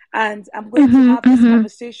 And I'm going to Mm-hmm, have this mm-hmm,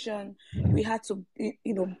 conversation. We had to,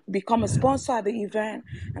 become a sponsor at the event,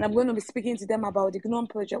 and I'm going to be speaking to them about the GNOME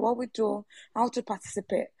project, what we do, how to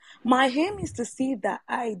participate. My aim is to see that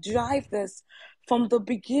I drive this from the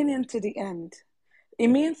beginning to the end. It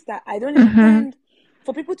means that I don't mm-hmm, intend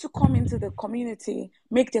for people to come into the community,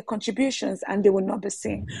 make their contributions, and they will not be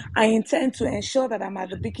seen. I intend to ensure that I'm at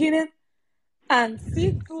the beginning and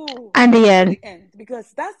see through and the to end. the end,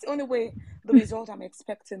 because that's the only way the result I'm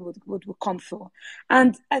expecting would come through.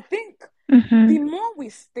 And I think Mm-hmm, the more we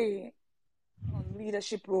stay on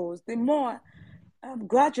leadership roles, the more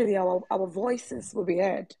gradually our voices will be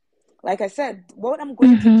heard. Like I said, what I'm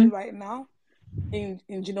going to mm-hmm, do right now in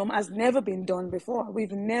Genome has never been done before.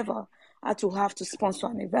 We've never had to have to sponsor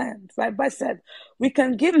an event, right? But I said we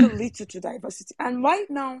can give the little to diversity. And right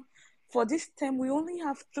now, for this term, we only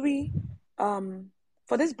have three.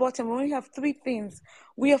 For this bottom, we only have three things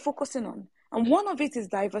we are focusing on, and one of it is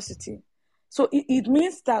diversity. So it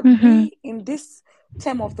means that mm-hmm. we, in this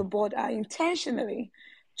term of the board, are intentionally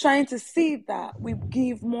trying to see that we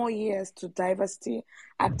give more years to diversity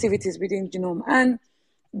activities within Genome. And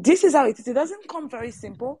this is how it is. It doesn't come very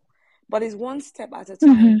simple, but it's one step at a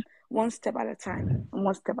Mm-hmm. time, one step at a time, and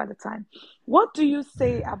one step at a time. What do you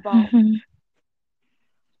say about Mm-hmm.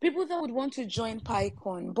 people that would want to join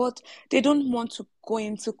PyCon, but they don't want to go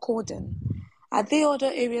into coding? Are there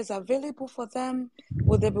other areas available for them?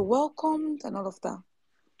 Would they be welcomed and all of that?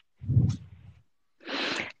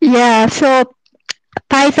 Yeah, so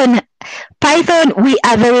Python Python, we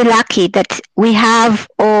are very lucky that we have,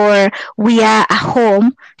 or we are a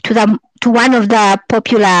home to one of the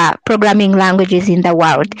popular programming languages in the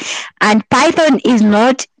world. Mm-hmm. And Python is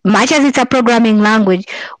not, much as it's a programming language,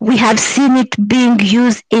 we have seen it being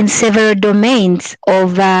used in several domains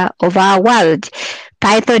of our world.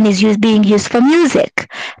 Python is being used for music.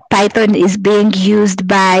 Python is being used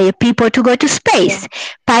by people to go to Yeah. space.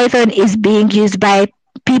 Python is being used by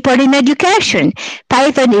people in education.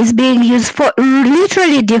 Python is being used for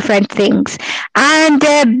literally different things. And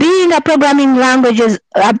being a programming language,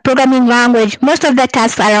 most of the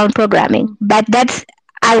tasks are around programming, Mm-hmm. but that's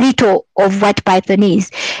a little of what Python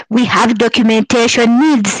is. We have documentation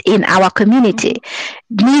needs in our community,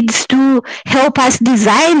 Mm-hmm. needs to help us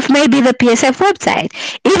design maybe the PSF website,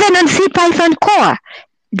 even on C Python core.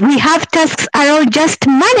 we have tasks around just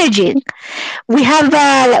managing. We have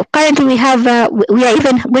currently we are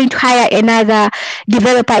even going to hire another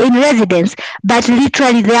developer in residence, but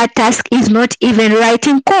literally their task is not even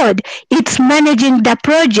writing code. It's managing the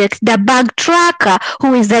project, the bug tracker,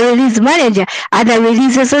 who is the release manager, and the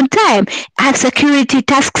releases on time, and security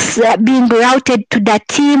tasks being routed to the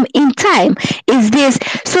team in time. Is this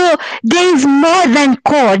so? There is more than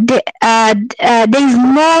code. There is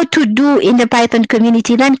more to do in the Python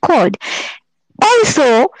community than code.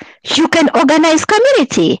 Also, you can organize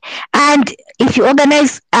community, and if you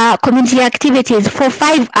organize community activities for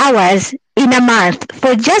 5 hours in a month,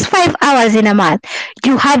 for just 5 hours in a month,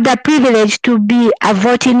 you have the privilege to be a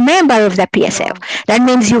voting member of the PSF. Wow. That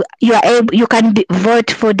means you can vote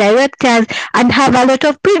for directors and have a lot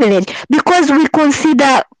of privilege, because we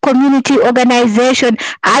consider community organization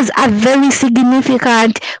as a very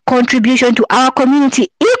significant contribution to our community,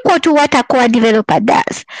 equal to what a core developer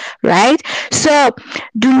does, right? So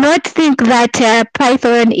do not think that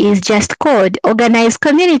Python is just code. Organize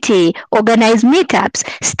community, organize meetups,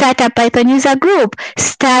 start a Python user group,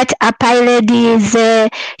 start a PyLadies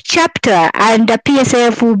chapter, and the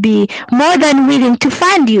PSF will be more than willing to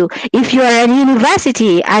fund you. If you are a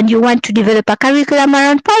university and you want to develop a curriculum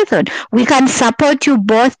around Python, we can support you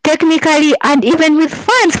both technically and even with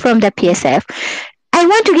funds from the PSF. I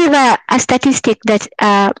want to give a statistic that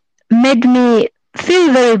made me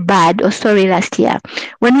feel very bad or sorry last year.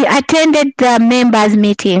 When we attended the members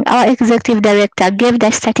meeting, our executive director gave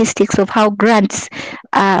the statistics of how grants,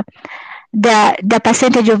 the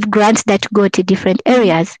percentage of grants that go to different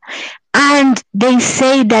areas. And they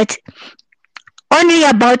say that only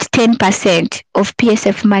about 10% of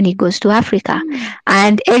PSF money goes to Africa,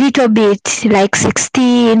 and a little bit, like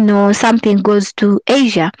 16 or something, goes to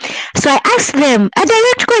Asia. So I asked them a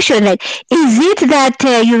direct question, like, is it that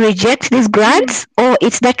you reject these grants, or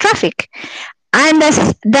it's the traffic? And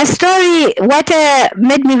the story, what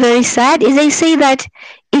made me very sad is they say that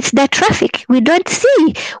it's the traffic. We don't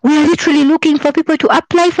see. We are literally looking for people to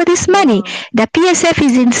apply for this money. Wow. The PSF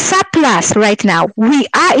is in surplus right now. We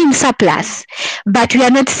are in surplus, but we are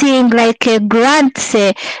not seeing like grants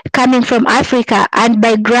coming from Africa. And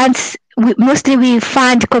by grants, mostly we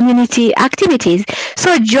fund community activities.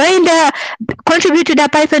 So contribute to the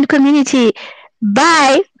Python community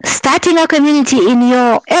by starting a community in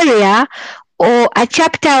your area, or a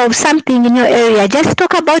chapter of something in your area. Just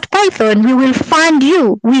talk about Python. We will fund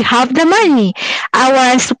you. We have the money.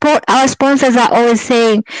 Our sponsors are always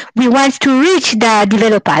saying we want to reach the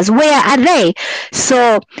developers. Where are they?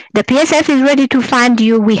 So the PSF is ready to fund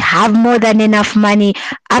you. We have more than enough money.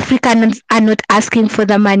 Africans are not asking for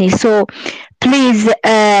the money. So please,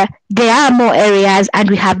 there are more areas,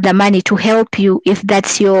 and we have the money to help you if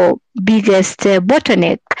that's your biggest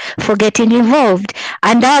bottleneck for getting involved.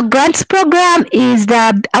 And our grants program is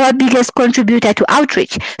our biggest contributor to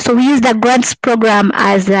outreach. So we use the grants program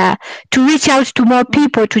as to reach out to more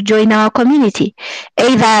people to join our community,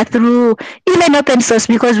 either through even open source,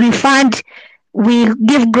 because we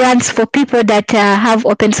give grants for people that have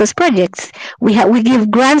open source projects. We give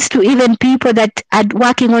grants to even people that are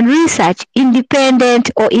working on research,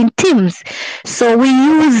 independent or in teams. So we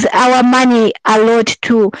use our money a lot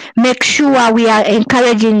to make sure we are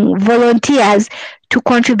encouraging volunteers to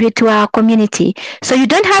contribute to our community. So you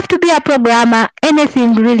don't have to be a programmer.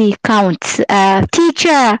 Anything really counts.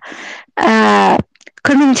 Teacher,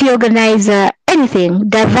 community organizer, anything,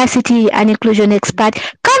 diversity and inclusion expert.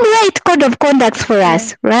 Come write code of conduct for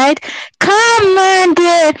us, right? Come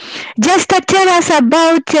and just tell us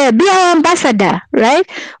about, be our ambassador, right?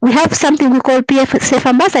 We have something we call PSF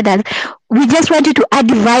ambassadors. We just want you to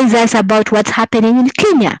advise us about what's happening in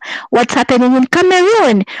Kenya, what's happening in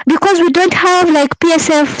Cameroon, because we don't have like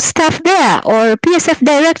PSF staff there or PSF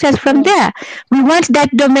directors from there. We want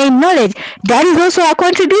that domain knowledge. That is also a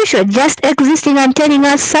contribution, just existing and telling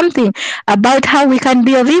us something about how we can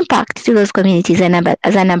be of impact to those communities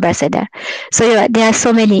as an ambassador. So yeah, there are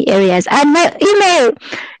so many areas. And my email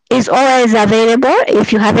is always available.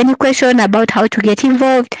 If you have any question about how to get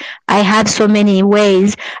involved, I have so many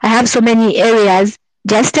ways. I have so many areas.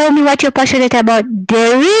 Just tell me what you're passionate about.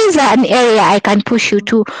 There is an area I can push you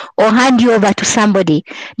to, or hand you over to somebody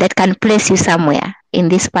that can place you somewhere in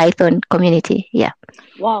this Python community. Yeah.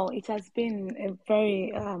 Wow, it has been a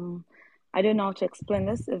very, I don't know how to explain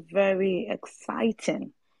this, a very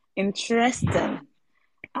exciting, interesting,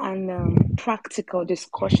 and practical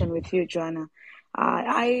discussion with you, Joannah.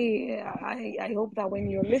 I hope that when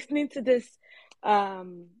you're listening to this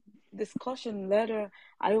discussion later,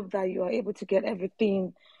 I hope that you are able to get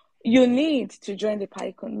everything you need to join the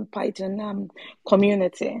Python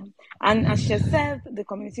community. And as she said, the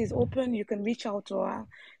community is open. You can reach out to her.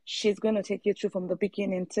 She's going to take you through from the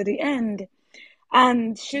beginning to the end.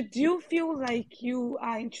 And should you feel like you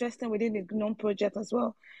are interested within the GNOME project as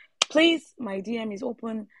well, please, my DM is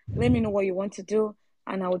open. Let me know what you want to do,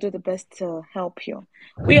 and I will do the best to help you.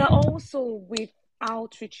 We are also with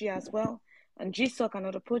Outreach here as well, and GSOC,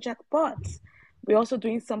 another project, but we're also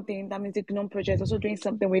doing something, that means the GNOME project, also doing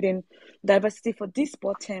something within diversity for this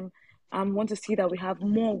bottom. I want to see that we have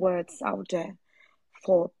more words out there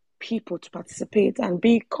for people to participate and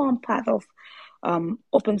become part of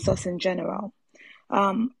open source in general.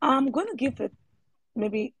 I'm going to give it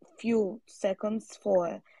maybe few seconds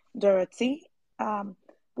for Dorothy.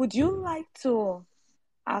 Would you like to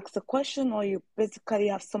ask a question, or you basically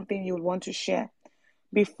have something you want to share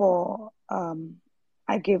before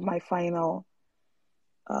I give my final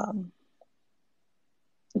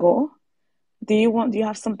go? Do you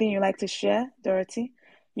have something you like to share, Dorothy?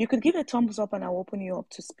 You could give a thumbs up and I'll open you up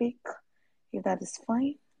to speak, if that is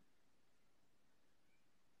fine.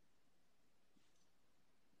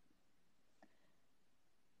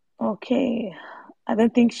 Okay. I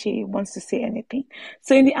don't think she wants to say anything.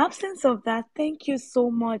 So, in the absence of that, thank you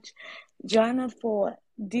so much, Joanna, for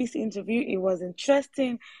this interview. It was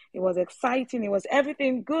interesting, it was exciting, it was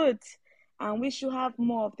everything good. And we should have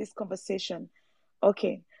more of this conversation.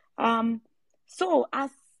 Okay. So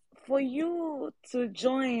as for you to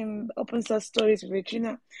join Open Source Stories with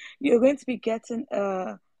Regina, you're going to be getting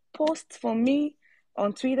a post from me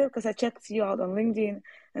on Twitter, because I checked you out on LinkedIn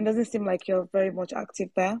and it doesn't seem like you're very much active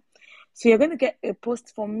there. So you're going to get a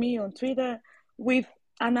post from me on Twitter with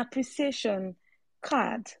an appreciation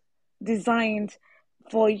card designed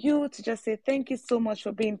for you to just say thank you so much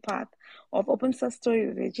for being part of Open Source Story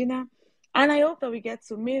with Regina. And I hope that we get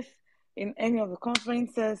to meet in any of the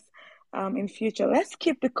conferences in future. Let's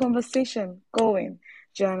keep the conversation going,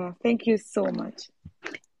 Joanna. Thank you so much.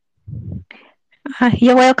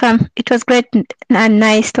 You're welcome. It was great and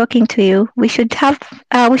nice talking to you. We should have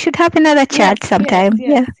another chat sometime.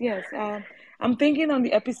 Yes. I'm thinking on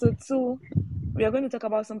the episode 2, we are going to talk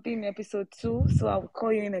about something in episode 2, so I'll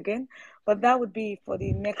call you in again. But that would be for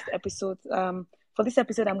the next episode. For this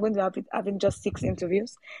episode, I'm going to have having just 6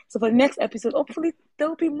 interviews. So for the next episode, hopefully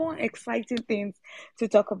there'll be more exciting things to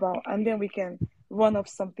talk about, and then we can run up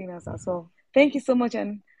something else as well. Thank you so much,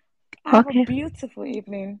 and have a Okay. beautiful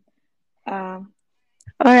evening. All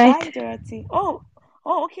right. Bye, Dorothy.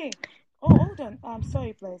 Okay. Oh, hold on. I'm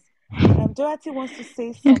sorry, please. Dorothy wants to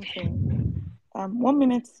say something. 1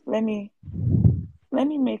 minute. Let me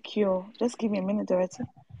make you. Just give me a minute, Dorothy.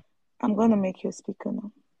 I'm gonna make you a speaker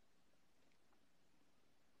now.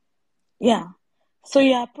 Yeah. So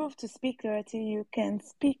you're approved to speak, Dorothy. You can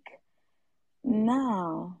speak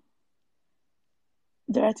now.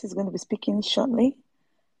 Dorothy is going to be speaking shortly.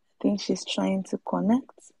 I think she's trying to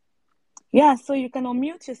connect. Yeah. So you can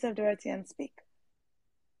unmute yourself, Dorothy, and speak.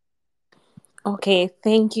 Okay,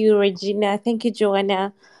 thank you, Regina. Thank you,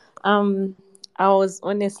 Joanna. I was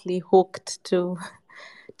honestly hooked to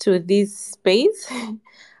this space.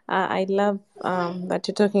 I love that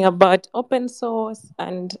you're talking about open source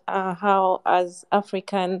and how, as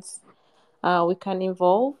Africans, we can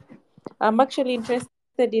evolve. I'm actually interested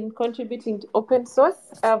in contributing to open source,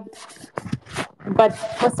 but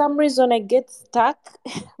for some reason I get stuck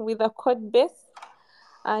with a code base.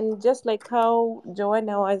 And just like how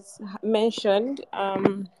Joanna was mentioned,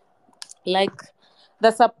 like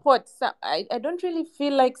the support, so I don't really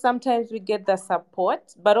feel like sometimes we get the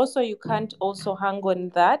support, but also you can't also hang on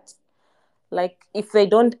that. Like if they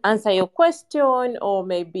don't answer your question, or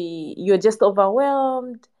maybe you're just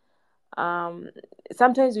overwhelmed, um,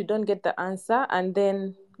 sometimes you don't get the answer, and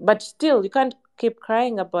then but still you can't keep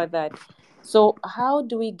crying about that. So how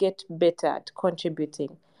do we get better at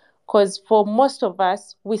contributing? Because for most of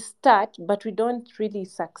us, we start but we don't really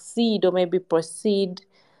succeed or maybe proceed,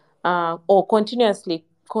 or continuously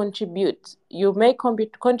contribute. You may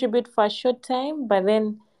contribute for a short time, but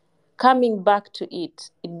then coming back to it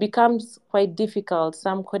becomes quite difficult.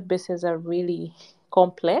 Some code bases are really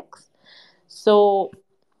complex. So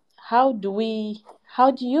how do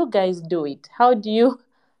you guys do it? How do you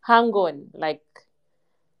hang on, like,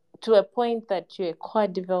 to a point that you're a core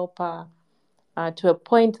developer, to a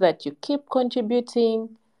point that you keep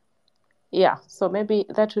contributing? Yeah, so maybe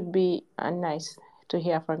that would be nice to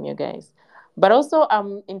hear from you guys. But also,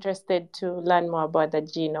 I'm interested to learn more about the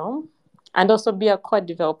genome and also be a core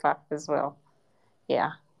developer as well.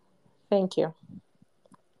 Yeah, thank you.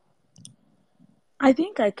 I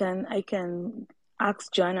think I can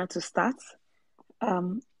ask Joanna to start.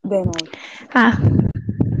 Then I'll. Ah,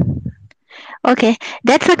 Okay,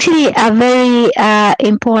 that's actually a very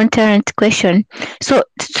important question. So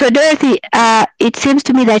Dorothy, it seems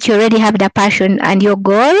to me that you already have the passion and your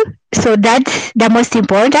goal. So that's the most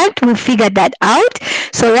important. We figured that out.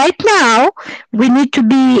 So right now, we need to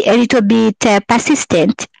be a little bit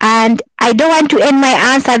persistent. And I don't want to end my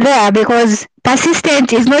answer there because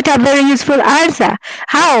persistent is not a very useful answer.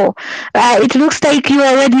 How? It looks like you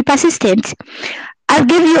are already persistent. I'll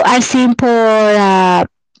give you a simple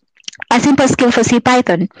skill for C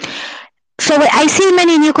Python. So I see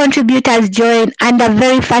many new contributors join, and the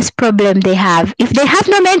very first problem they have, if they have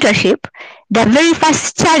no mentorship, the very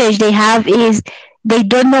first challenge they have is they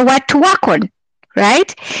don't know what to work on,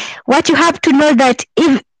 right? What you have to know that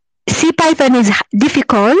if C Python is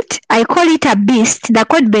difficult, I call it a beast. The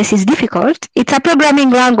code base is difficult. It's a programming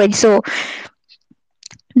language, so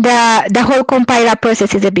the whole compiler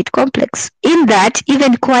process is a bit complex. In that,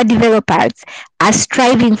 even core developers are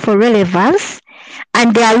striving for relevance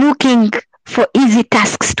and they are looking for easy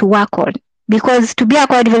tasks to work on. Because to be a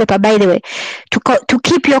core developer, by the way, to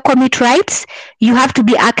keep your commit rights, you have to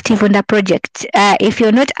be active on the project. If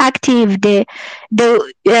you're not active, they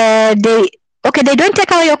don't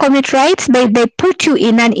take away your commit rights, but they put you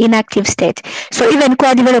in an inactive state. So even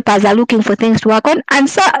core developers are looking for things to work on, and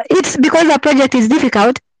so it's because the project is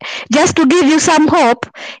difficult. Just to give you some hope,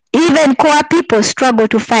 even core people struggle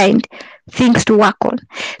to find things to work on.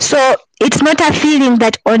 So it's not a feeling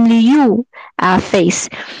that only you face.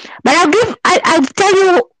 But I'll tell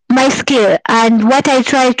you my skill and what I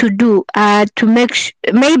try to do to make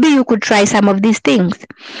maybe you could try some of these things.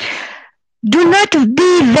 Do not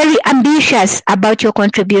be very ambitious about your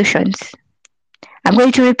contributions. I'm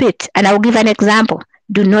going to repeat and I'll give an example.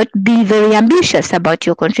 Do not be very ambitious about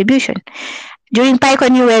your contribution. During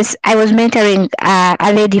PyCon US, I was mentoring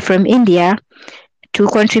a lady from India to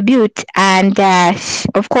contribute, and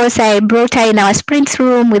of course I brought her in our sprints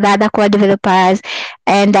room with other core developers,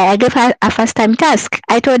 and I gave her a first time task.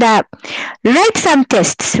 I told her, write some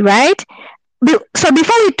tests, right? So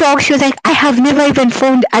before we talked, she was like, I have never even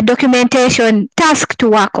found a documentation task to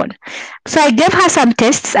work on. So I gave her some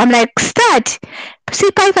tests. I'm like, start.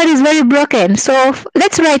 See, Python is very broken, so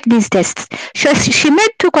let's write these tests. She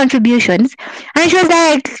made 2 contributions, and she was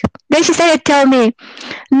like, then she started telling me,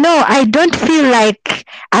 no, I don't feel like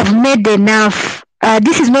I've made enough.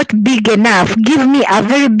 This is not big enough. Give me a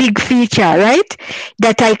very big feature, right?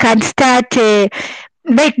 That I can start.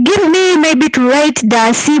 Like, give me maybe to write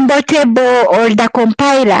the symbol table or the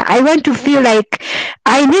compiler. I want to feel like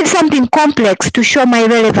I need something complex to show my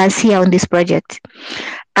relevance here on this project.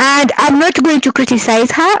 And I'm not going to criticize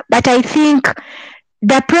her, but I think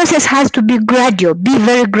the process has to be gradual. Be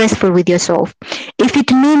very graceful with yourself. If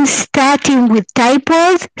it means starting with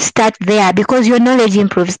typos, start there because your knowledge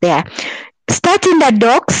improves there. Start in the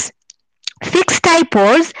docs, fix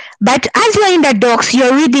typos, but as you're in the docs,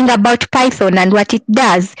 you're reading about Python and what it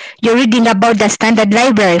does. You're reading about the standard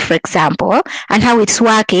library, for example, and how it's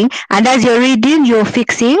working. And as you're reading, you're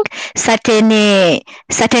fixing certain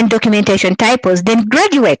documentation typos. Then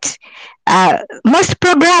graduate. Most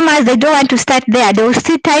programmers, they don't want to start there. They'll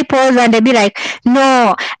see typos and they'll be like,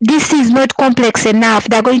 no, this is not complex enough.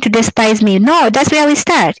 They're going to despise me. No, that's where we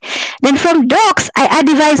start. Then from docs, I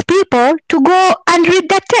advise people to go and read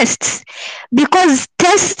the tests because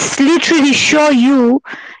tests literally show you.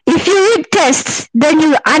 If you read tests, then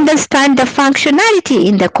you understand the functionality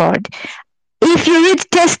in the code. If you read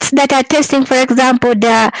tests that are testing, for example,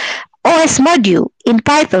 the OS module in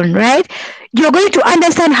Python, right? You're going to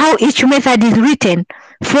understand how each method is written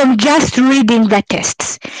from just reading the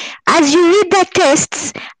tests. As you read the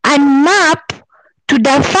tests and map to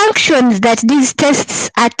the functions that these tests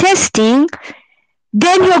are testing,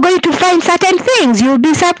 then you're going to find certain things. You'll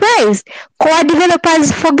be surprised. Core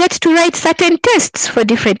developers forget to write certain tests for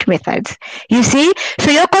different methods. You see? So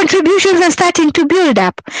your contributions are starting to build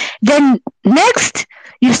up. Then next,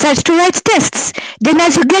 you start to write tests. Then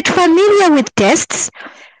as you get familiar with tests,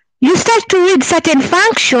 you start to read certain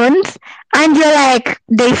functions and you're like,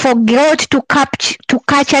 they forgot to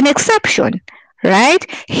catch an exception. Right?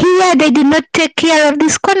 Here they did not take care of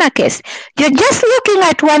this corner case. You're just looking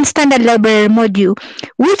at one standard library module,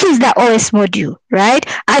 which is the OS module, right?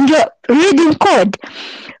 And you're reading code,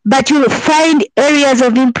 but you'll find areas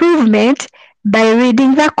of improvement by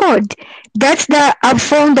reading the code. I've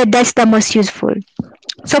found that that's the most useful.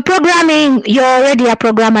 So programming, you're already a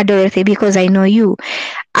programmer, Dorothy, because I know you.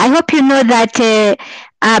 I hope you know that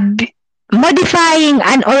modifying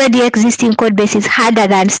an already existing code base is harder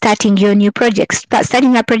than starting your new project.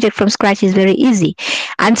 Starting a project from scratch is very easy.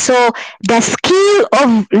 And so the skill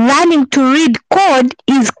of learning to read code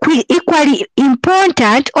is equally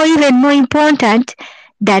important or even more important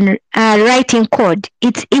than writing code.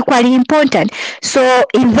 It's equally important. So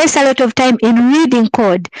invest a lot of time in reading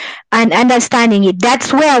code and understanding it.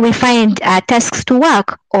 That's where we find tasks to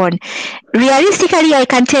work on. Realistically, I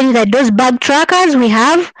can tell you that those bug trackers we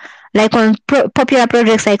have, like on popular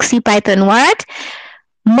projects like CPython, what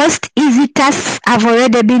most easy tasks have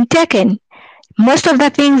already been taken. Most of the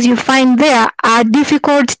things you find there are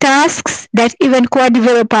difficult tasks that even core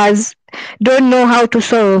developers don't know how to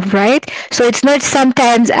solve, right? So it's not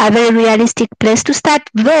sometimes a very realistic place to start,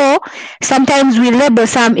 though sometimes we label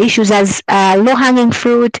some issues as low-hanging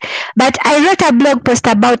fruit. But I wrote a blog post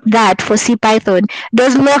about that for CPython.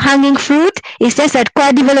 Those low-hanging fruit, it's just that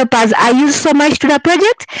core developers are used so much to the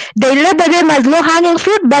project, they label them as low-hanging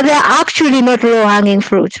fruit, but they're actually not low-hanging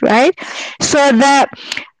fruit, right? So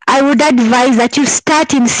I would advise that you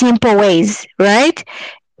start in simple ways, right?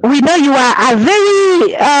 We know you are a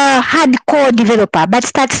very hardcore developer, but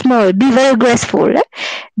start small, be very graceful.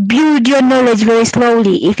 Build your knowledge very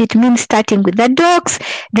slowly. If it means starting with the docs,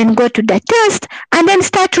 then go to the test, and then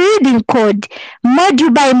start reading code,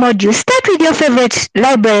 module by module. Start with your favorite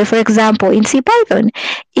library, for example, in CPython.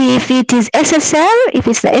 If it is SSL, if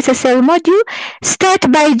it's the SSL module,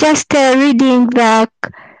 start by just reading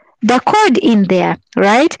the code in there,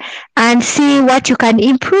 right? And see what you can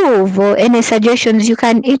improve or any suggestions you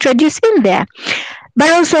can introduce in there.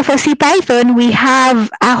 But also for CPython, we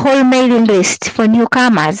have a whole mailing list for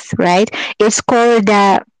newcomers, right? It's called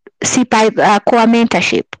core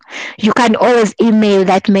mentorship. You can always email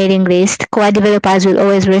that mailing list. Core developers will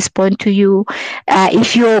always respond to you.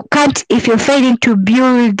 If you're failing to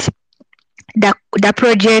build the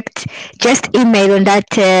project, just email on that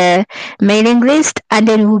mailing list, and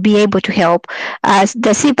then we'll be able to help.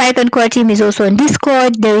 The CPython core team is also on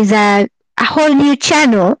Discord. There is a whole new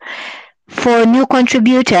channel for new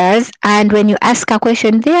contributors, and when you ask a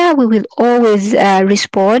question there, we will always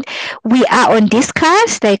respond. We are on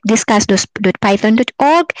Discuss, like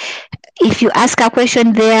discuss.python.org. If you ask a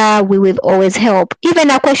question there, we will always help.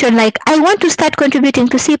 Even a question like, I want to start contributing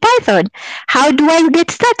to CPython. How do I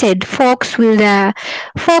get started? Folks will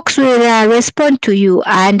respond to you,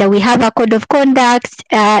 and we have a code of conduct.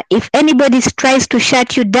 If anybody tries to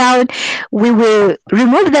shut you down, we will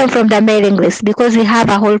remove them from the mailing list, because we have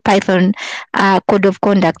a whole Python code of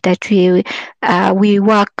conduct that we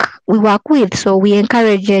work with. So we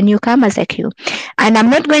encourage newcomers like you. And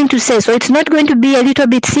I'm not going to say, so it's not going to be a little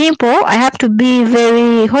bit simple. I have to be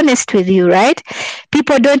very honest with you, right?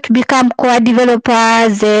 People don't become core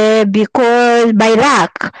developers because by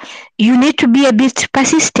luck. You need to be a bit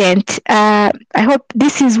persistent. I hope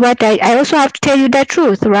this is what I also have to tell you the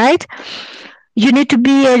truth, right? You need to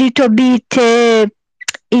be a little bit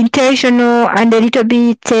intentional and a little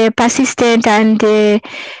bit persistent and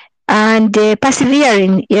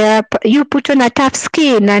persevering. Yeah, you put on a tough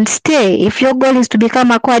skin and stay. If your goal is to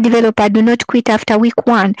become a core developer, do not quit after week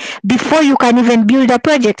 1 before you can even build a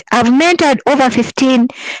project. I've mentored over 15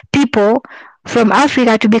 people from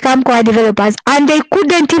Africa to become core developers, and they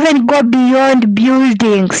couldn't even go beyond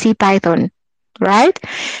building CPython, right?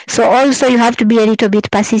 So also you have to be a little bit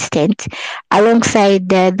persistent alongside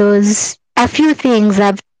those a few things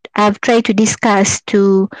I've tried to discuss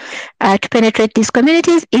to penetrate these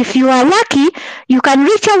communities. If you are lucky, you can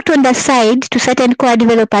reach out on the side to certain core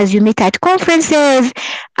developers you meet at conferences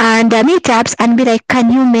and meetups and be like,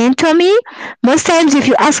 can you mentor me? Most times if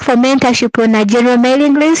you ask for mentorship on a general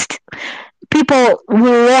mailing list, people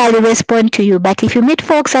will rarely respond to you. But if you meet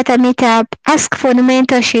folks at a meetup, ask for the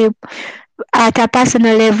mentorship at a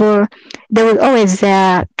personal level, they will always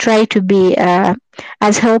try to be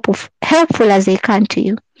as helpful as they can to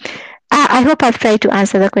you. I hope I've tried to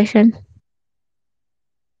answer the question.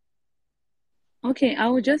 Okay, I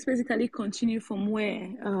will just basically continue from where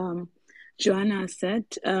Joannah said.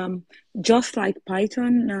 Just like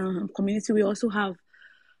Python community, we also have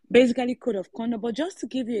basically code of conduct. But just to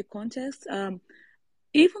give you a context,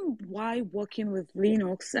 even while working with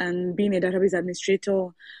Linux and being a database administrator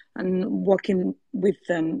and working with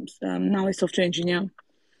now a software engineer,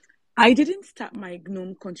 I didn't start my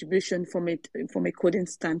GNOME contribution from a coding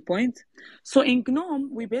standpoint. So in GNOME,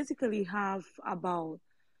 we basically have about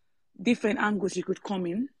different angles you could come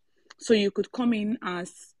in. So you could come in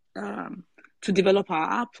as to develop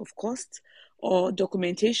our app, of course, or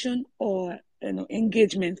documentation, or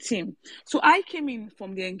engagement team. So I came in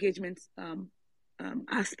from the engagement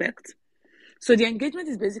aspect. So the engagement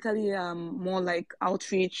is basically more like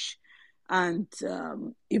outreach and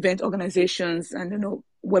event organizations and,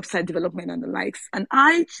 website development and the likes. And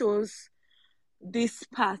I chose this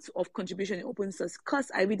part of contribution in open source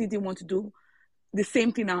because I really didn't want to do the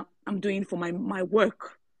same thing I'm doing for my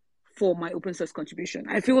work for my open source contribution.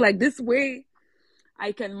 I feel like this way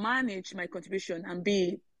I can manage my contribution and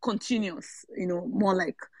be continuous, more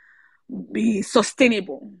like be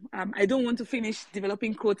sustainable. I don't want to finish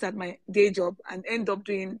developing codes at my day job and end up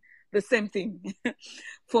doing the same thing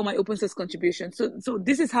for my open source contribution. So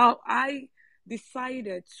this is how I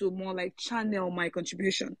decided to more like channel my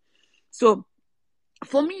contribution. So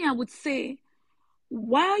for me, I would say,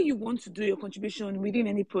 while you want to do your contribution within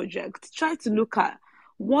any project, try to look at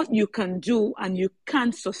what you can do and you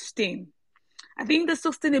can sustain. I think the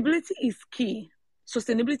sustainability is key.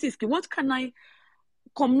 Sustainability is key. What can I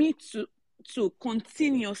commit to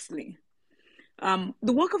continuously?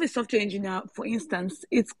 The work of a software engineer, for instance,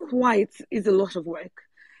 is a lot of work.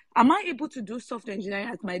 Am I able to do software engineering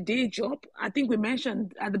at my day job? I think we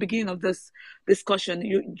mentioned at the beginning of this discussion,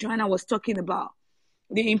 Joannah was talking about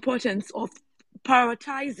the importance of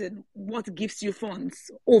prioritizing what gives you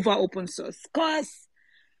funds over open source, because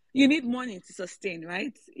you need money to sustain,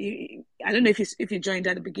 right? I don't know if you joined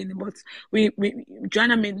at the beginning, but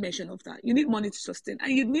Joannah made mention of that. You need money to sustain,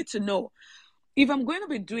 and you need to know, if I'm going to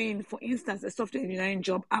be doing, for instance, a software engineering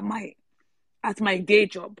job at my day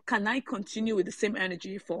job, can I continue with the same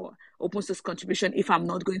energy for open source contribution if I'm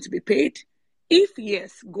not going to be paid? If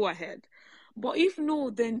yes, go ahead. But if no,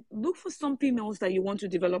 then look for something else that you want to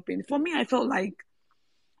develop in. For me, I felt like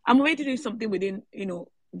I'm already doing something within,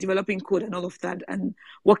 developing code and all of that, and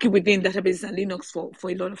working within databases and Linux for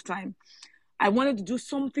a lot of time. I wanted to do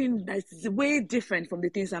something that's way different from the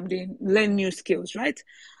things I'm doing, learn new skills, right?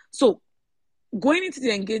 So going into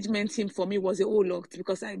the engagement team for me was a whole lot,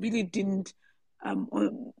 because I really didn't,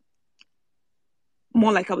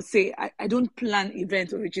 more like I would say, I don't plan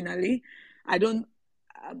events originally. I don't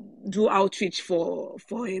do outreach for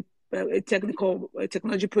a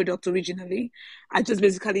technology product originally. I just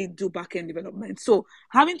basically do backend development. So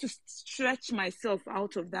having to stretch myself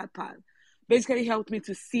out of that part basically helped me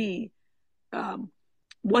to see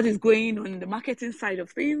what is going on in the marketing side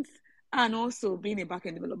of things, and also being a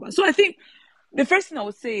backend developer. So I think the first thing I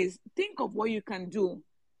would say is think of what you can do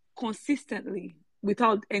consistently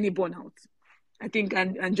without any burnout. I think,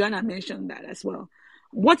 and Joannah mentioned that as well.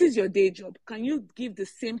 What is your day job? Can you give the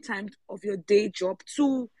same time of your day job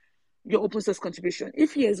to your open source contribution?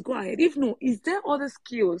 If yes, go ahead. If no, is there other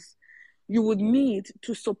skills you would need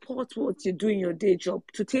to support what you do in your day job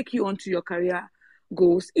to take you onto your career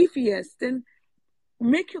goals? If yes, then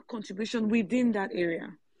make your contribution within that area.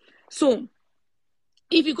 So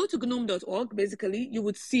if you go to gnome.org, basically, you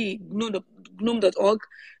would see gnome.org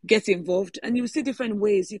get involved, and you will see different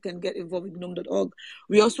ways you can get involved with gnome.org.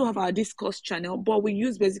 We also have our Discourse channel, but we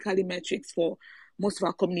use basically metrics for most of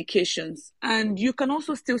our communications. And you can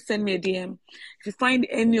also still send me a DM. If you find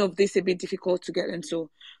any of this a bit difficult to get into,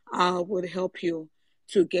 I would help you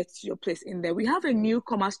to get your place in there. We have a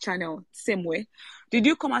newcomers channel, same way. The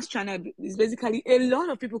newcomers channel is basically a lot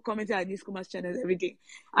of people commenting on newcomers channel every day.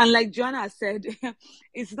 And like Joannah said,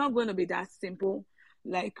 it's not going to be that simple,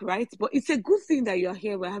 right? But it's a good thing that you're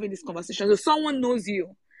here, we're having this conversation. So someone knows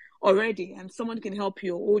you already, and someone can help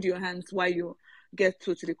you, hold your hands while you get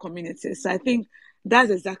through to the community. So I think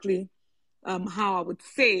that's exactly how I would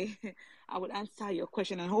say I would answer your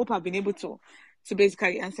question. I hope I've been able to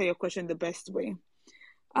basically answer your question the best way.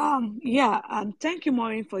 Thank you,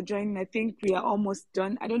 Maureen, for joining. I think we are almost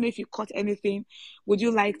done. I don't know if you caught anything. Would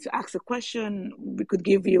you like to ask a question? We could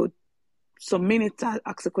give you some minutes to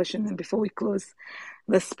ask a question and before we close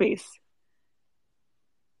the space.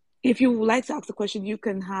 If you would like to ask a question, you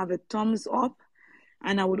can have a thumbs up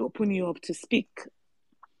and I would open you up to speak.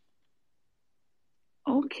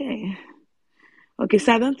 Okay,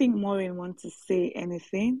 so I don't think Maureen wants to say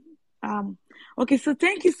anything. Okay, so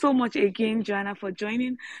thank you so much again, Joannah, for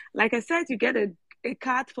joining. Like I said, you get a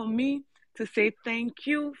card from me to say thank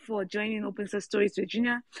you for joining Open Source Stories,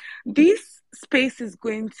 Virginia. This space is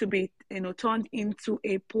going to be, turned into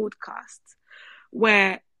a podcast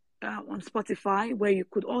where on Spotify, where you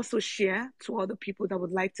could also share to other people that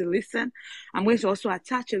would like to listen. I'm going to also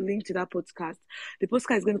attach a link to that podcast. The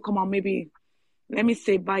podcast is going to come out maybe, let me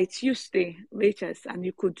say, by Tuesday latest, and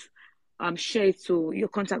you could share it to your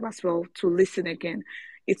contact as well to listen again.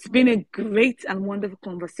 It's been a great and wonderful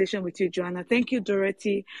conversation with you, Joannah. Thank you,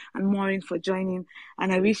 Dorothy and Maureen, for joining.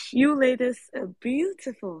 And I wish you ladies a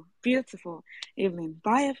beautiful, beautiful evening.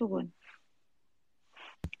 Bye, everyone.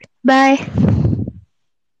 Bye.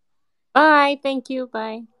 Bye. Thank you.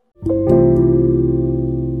 Bye.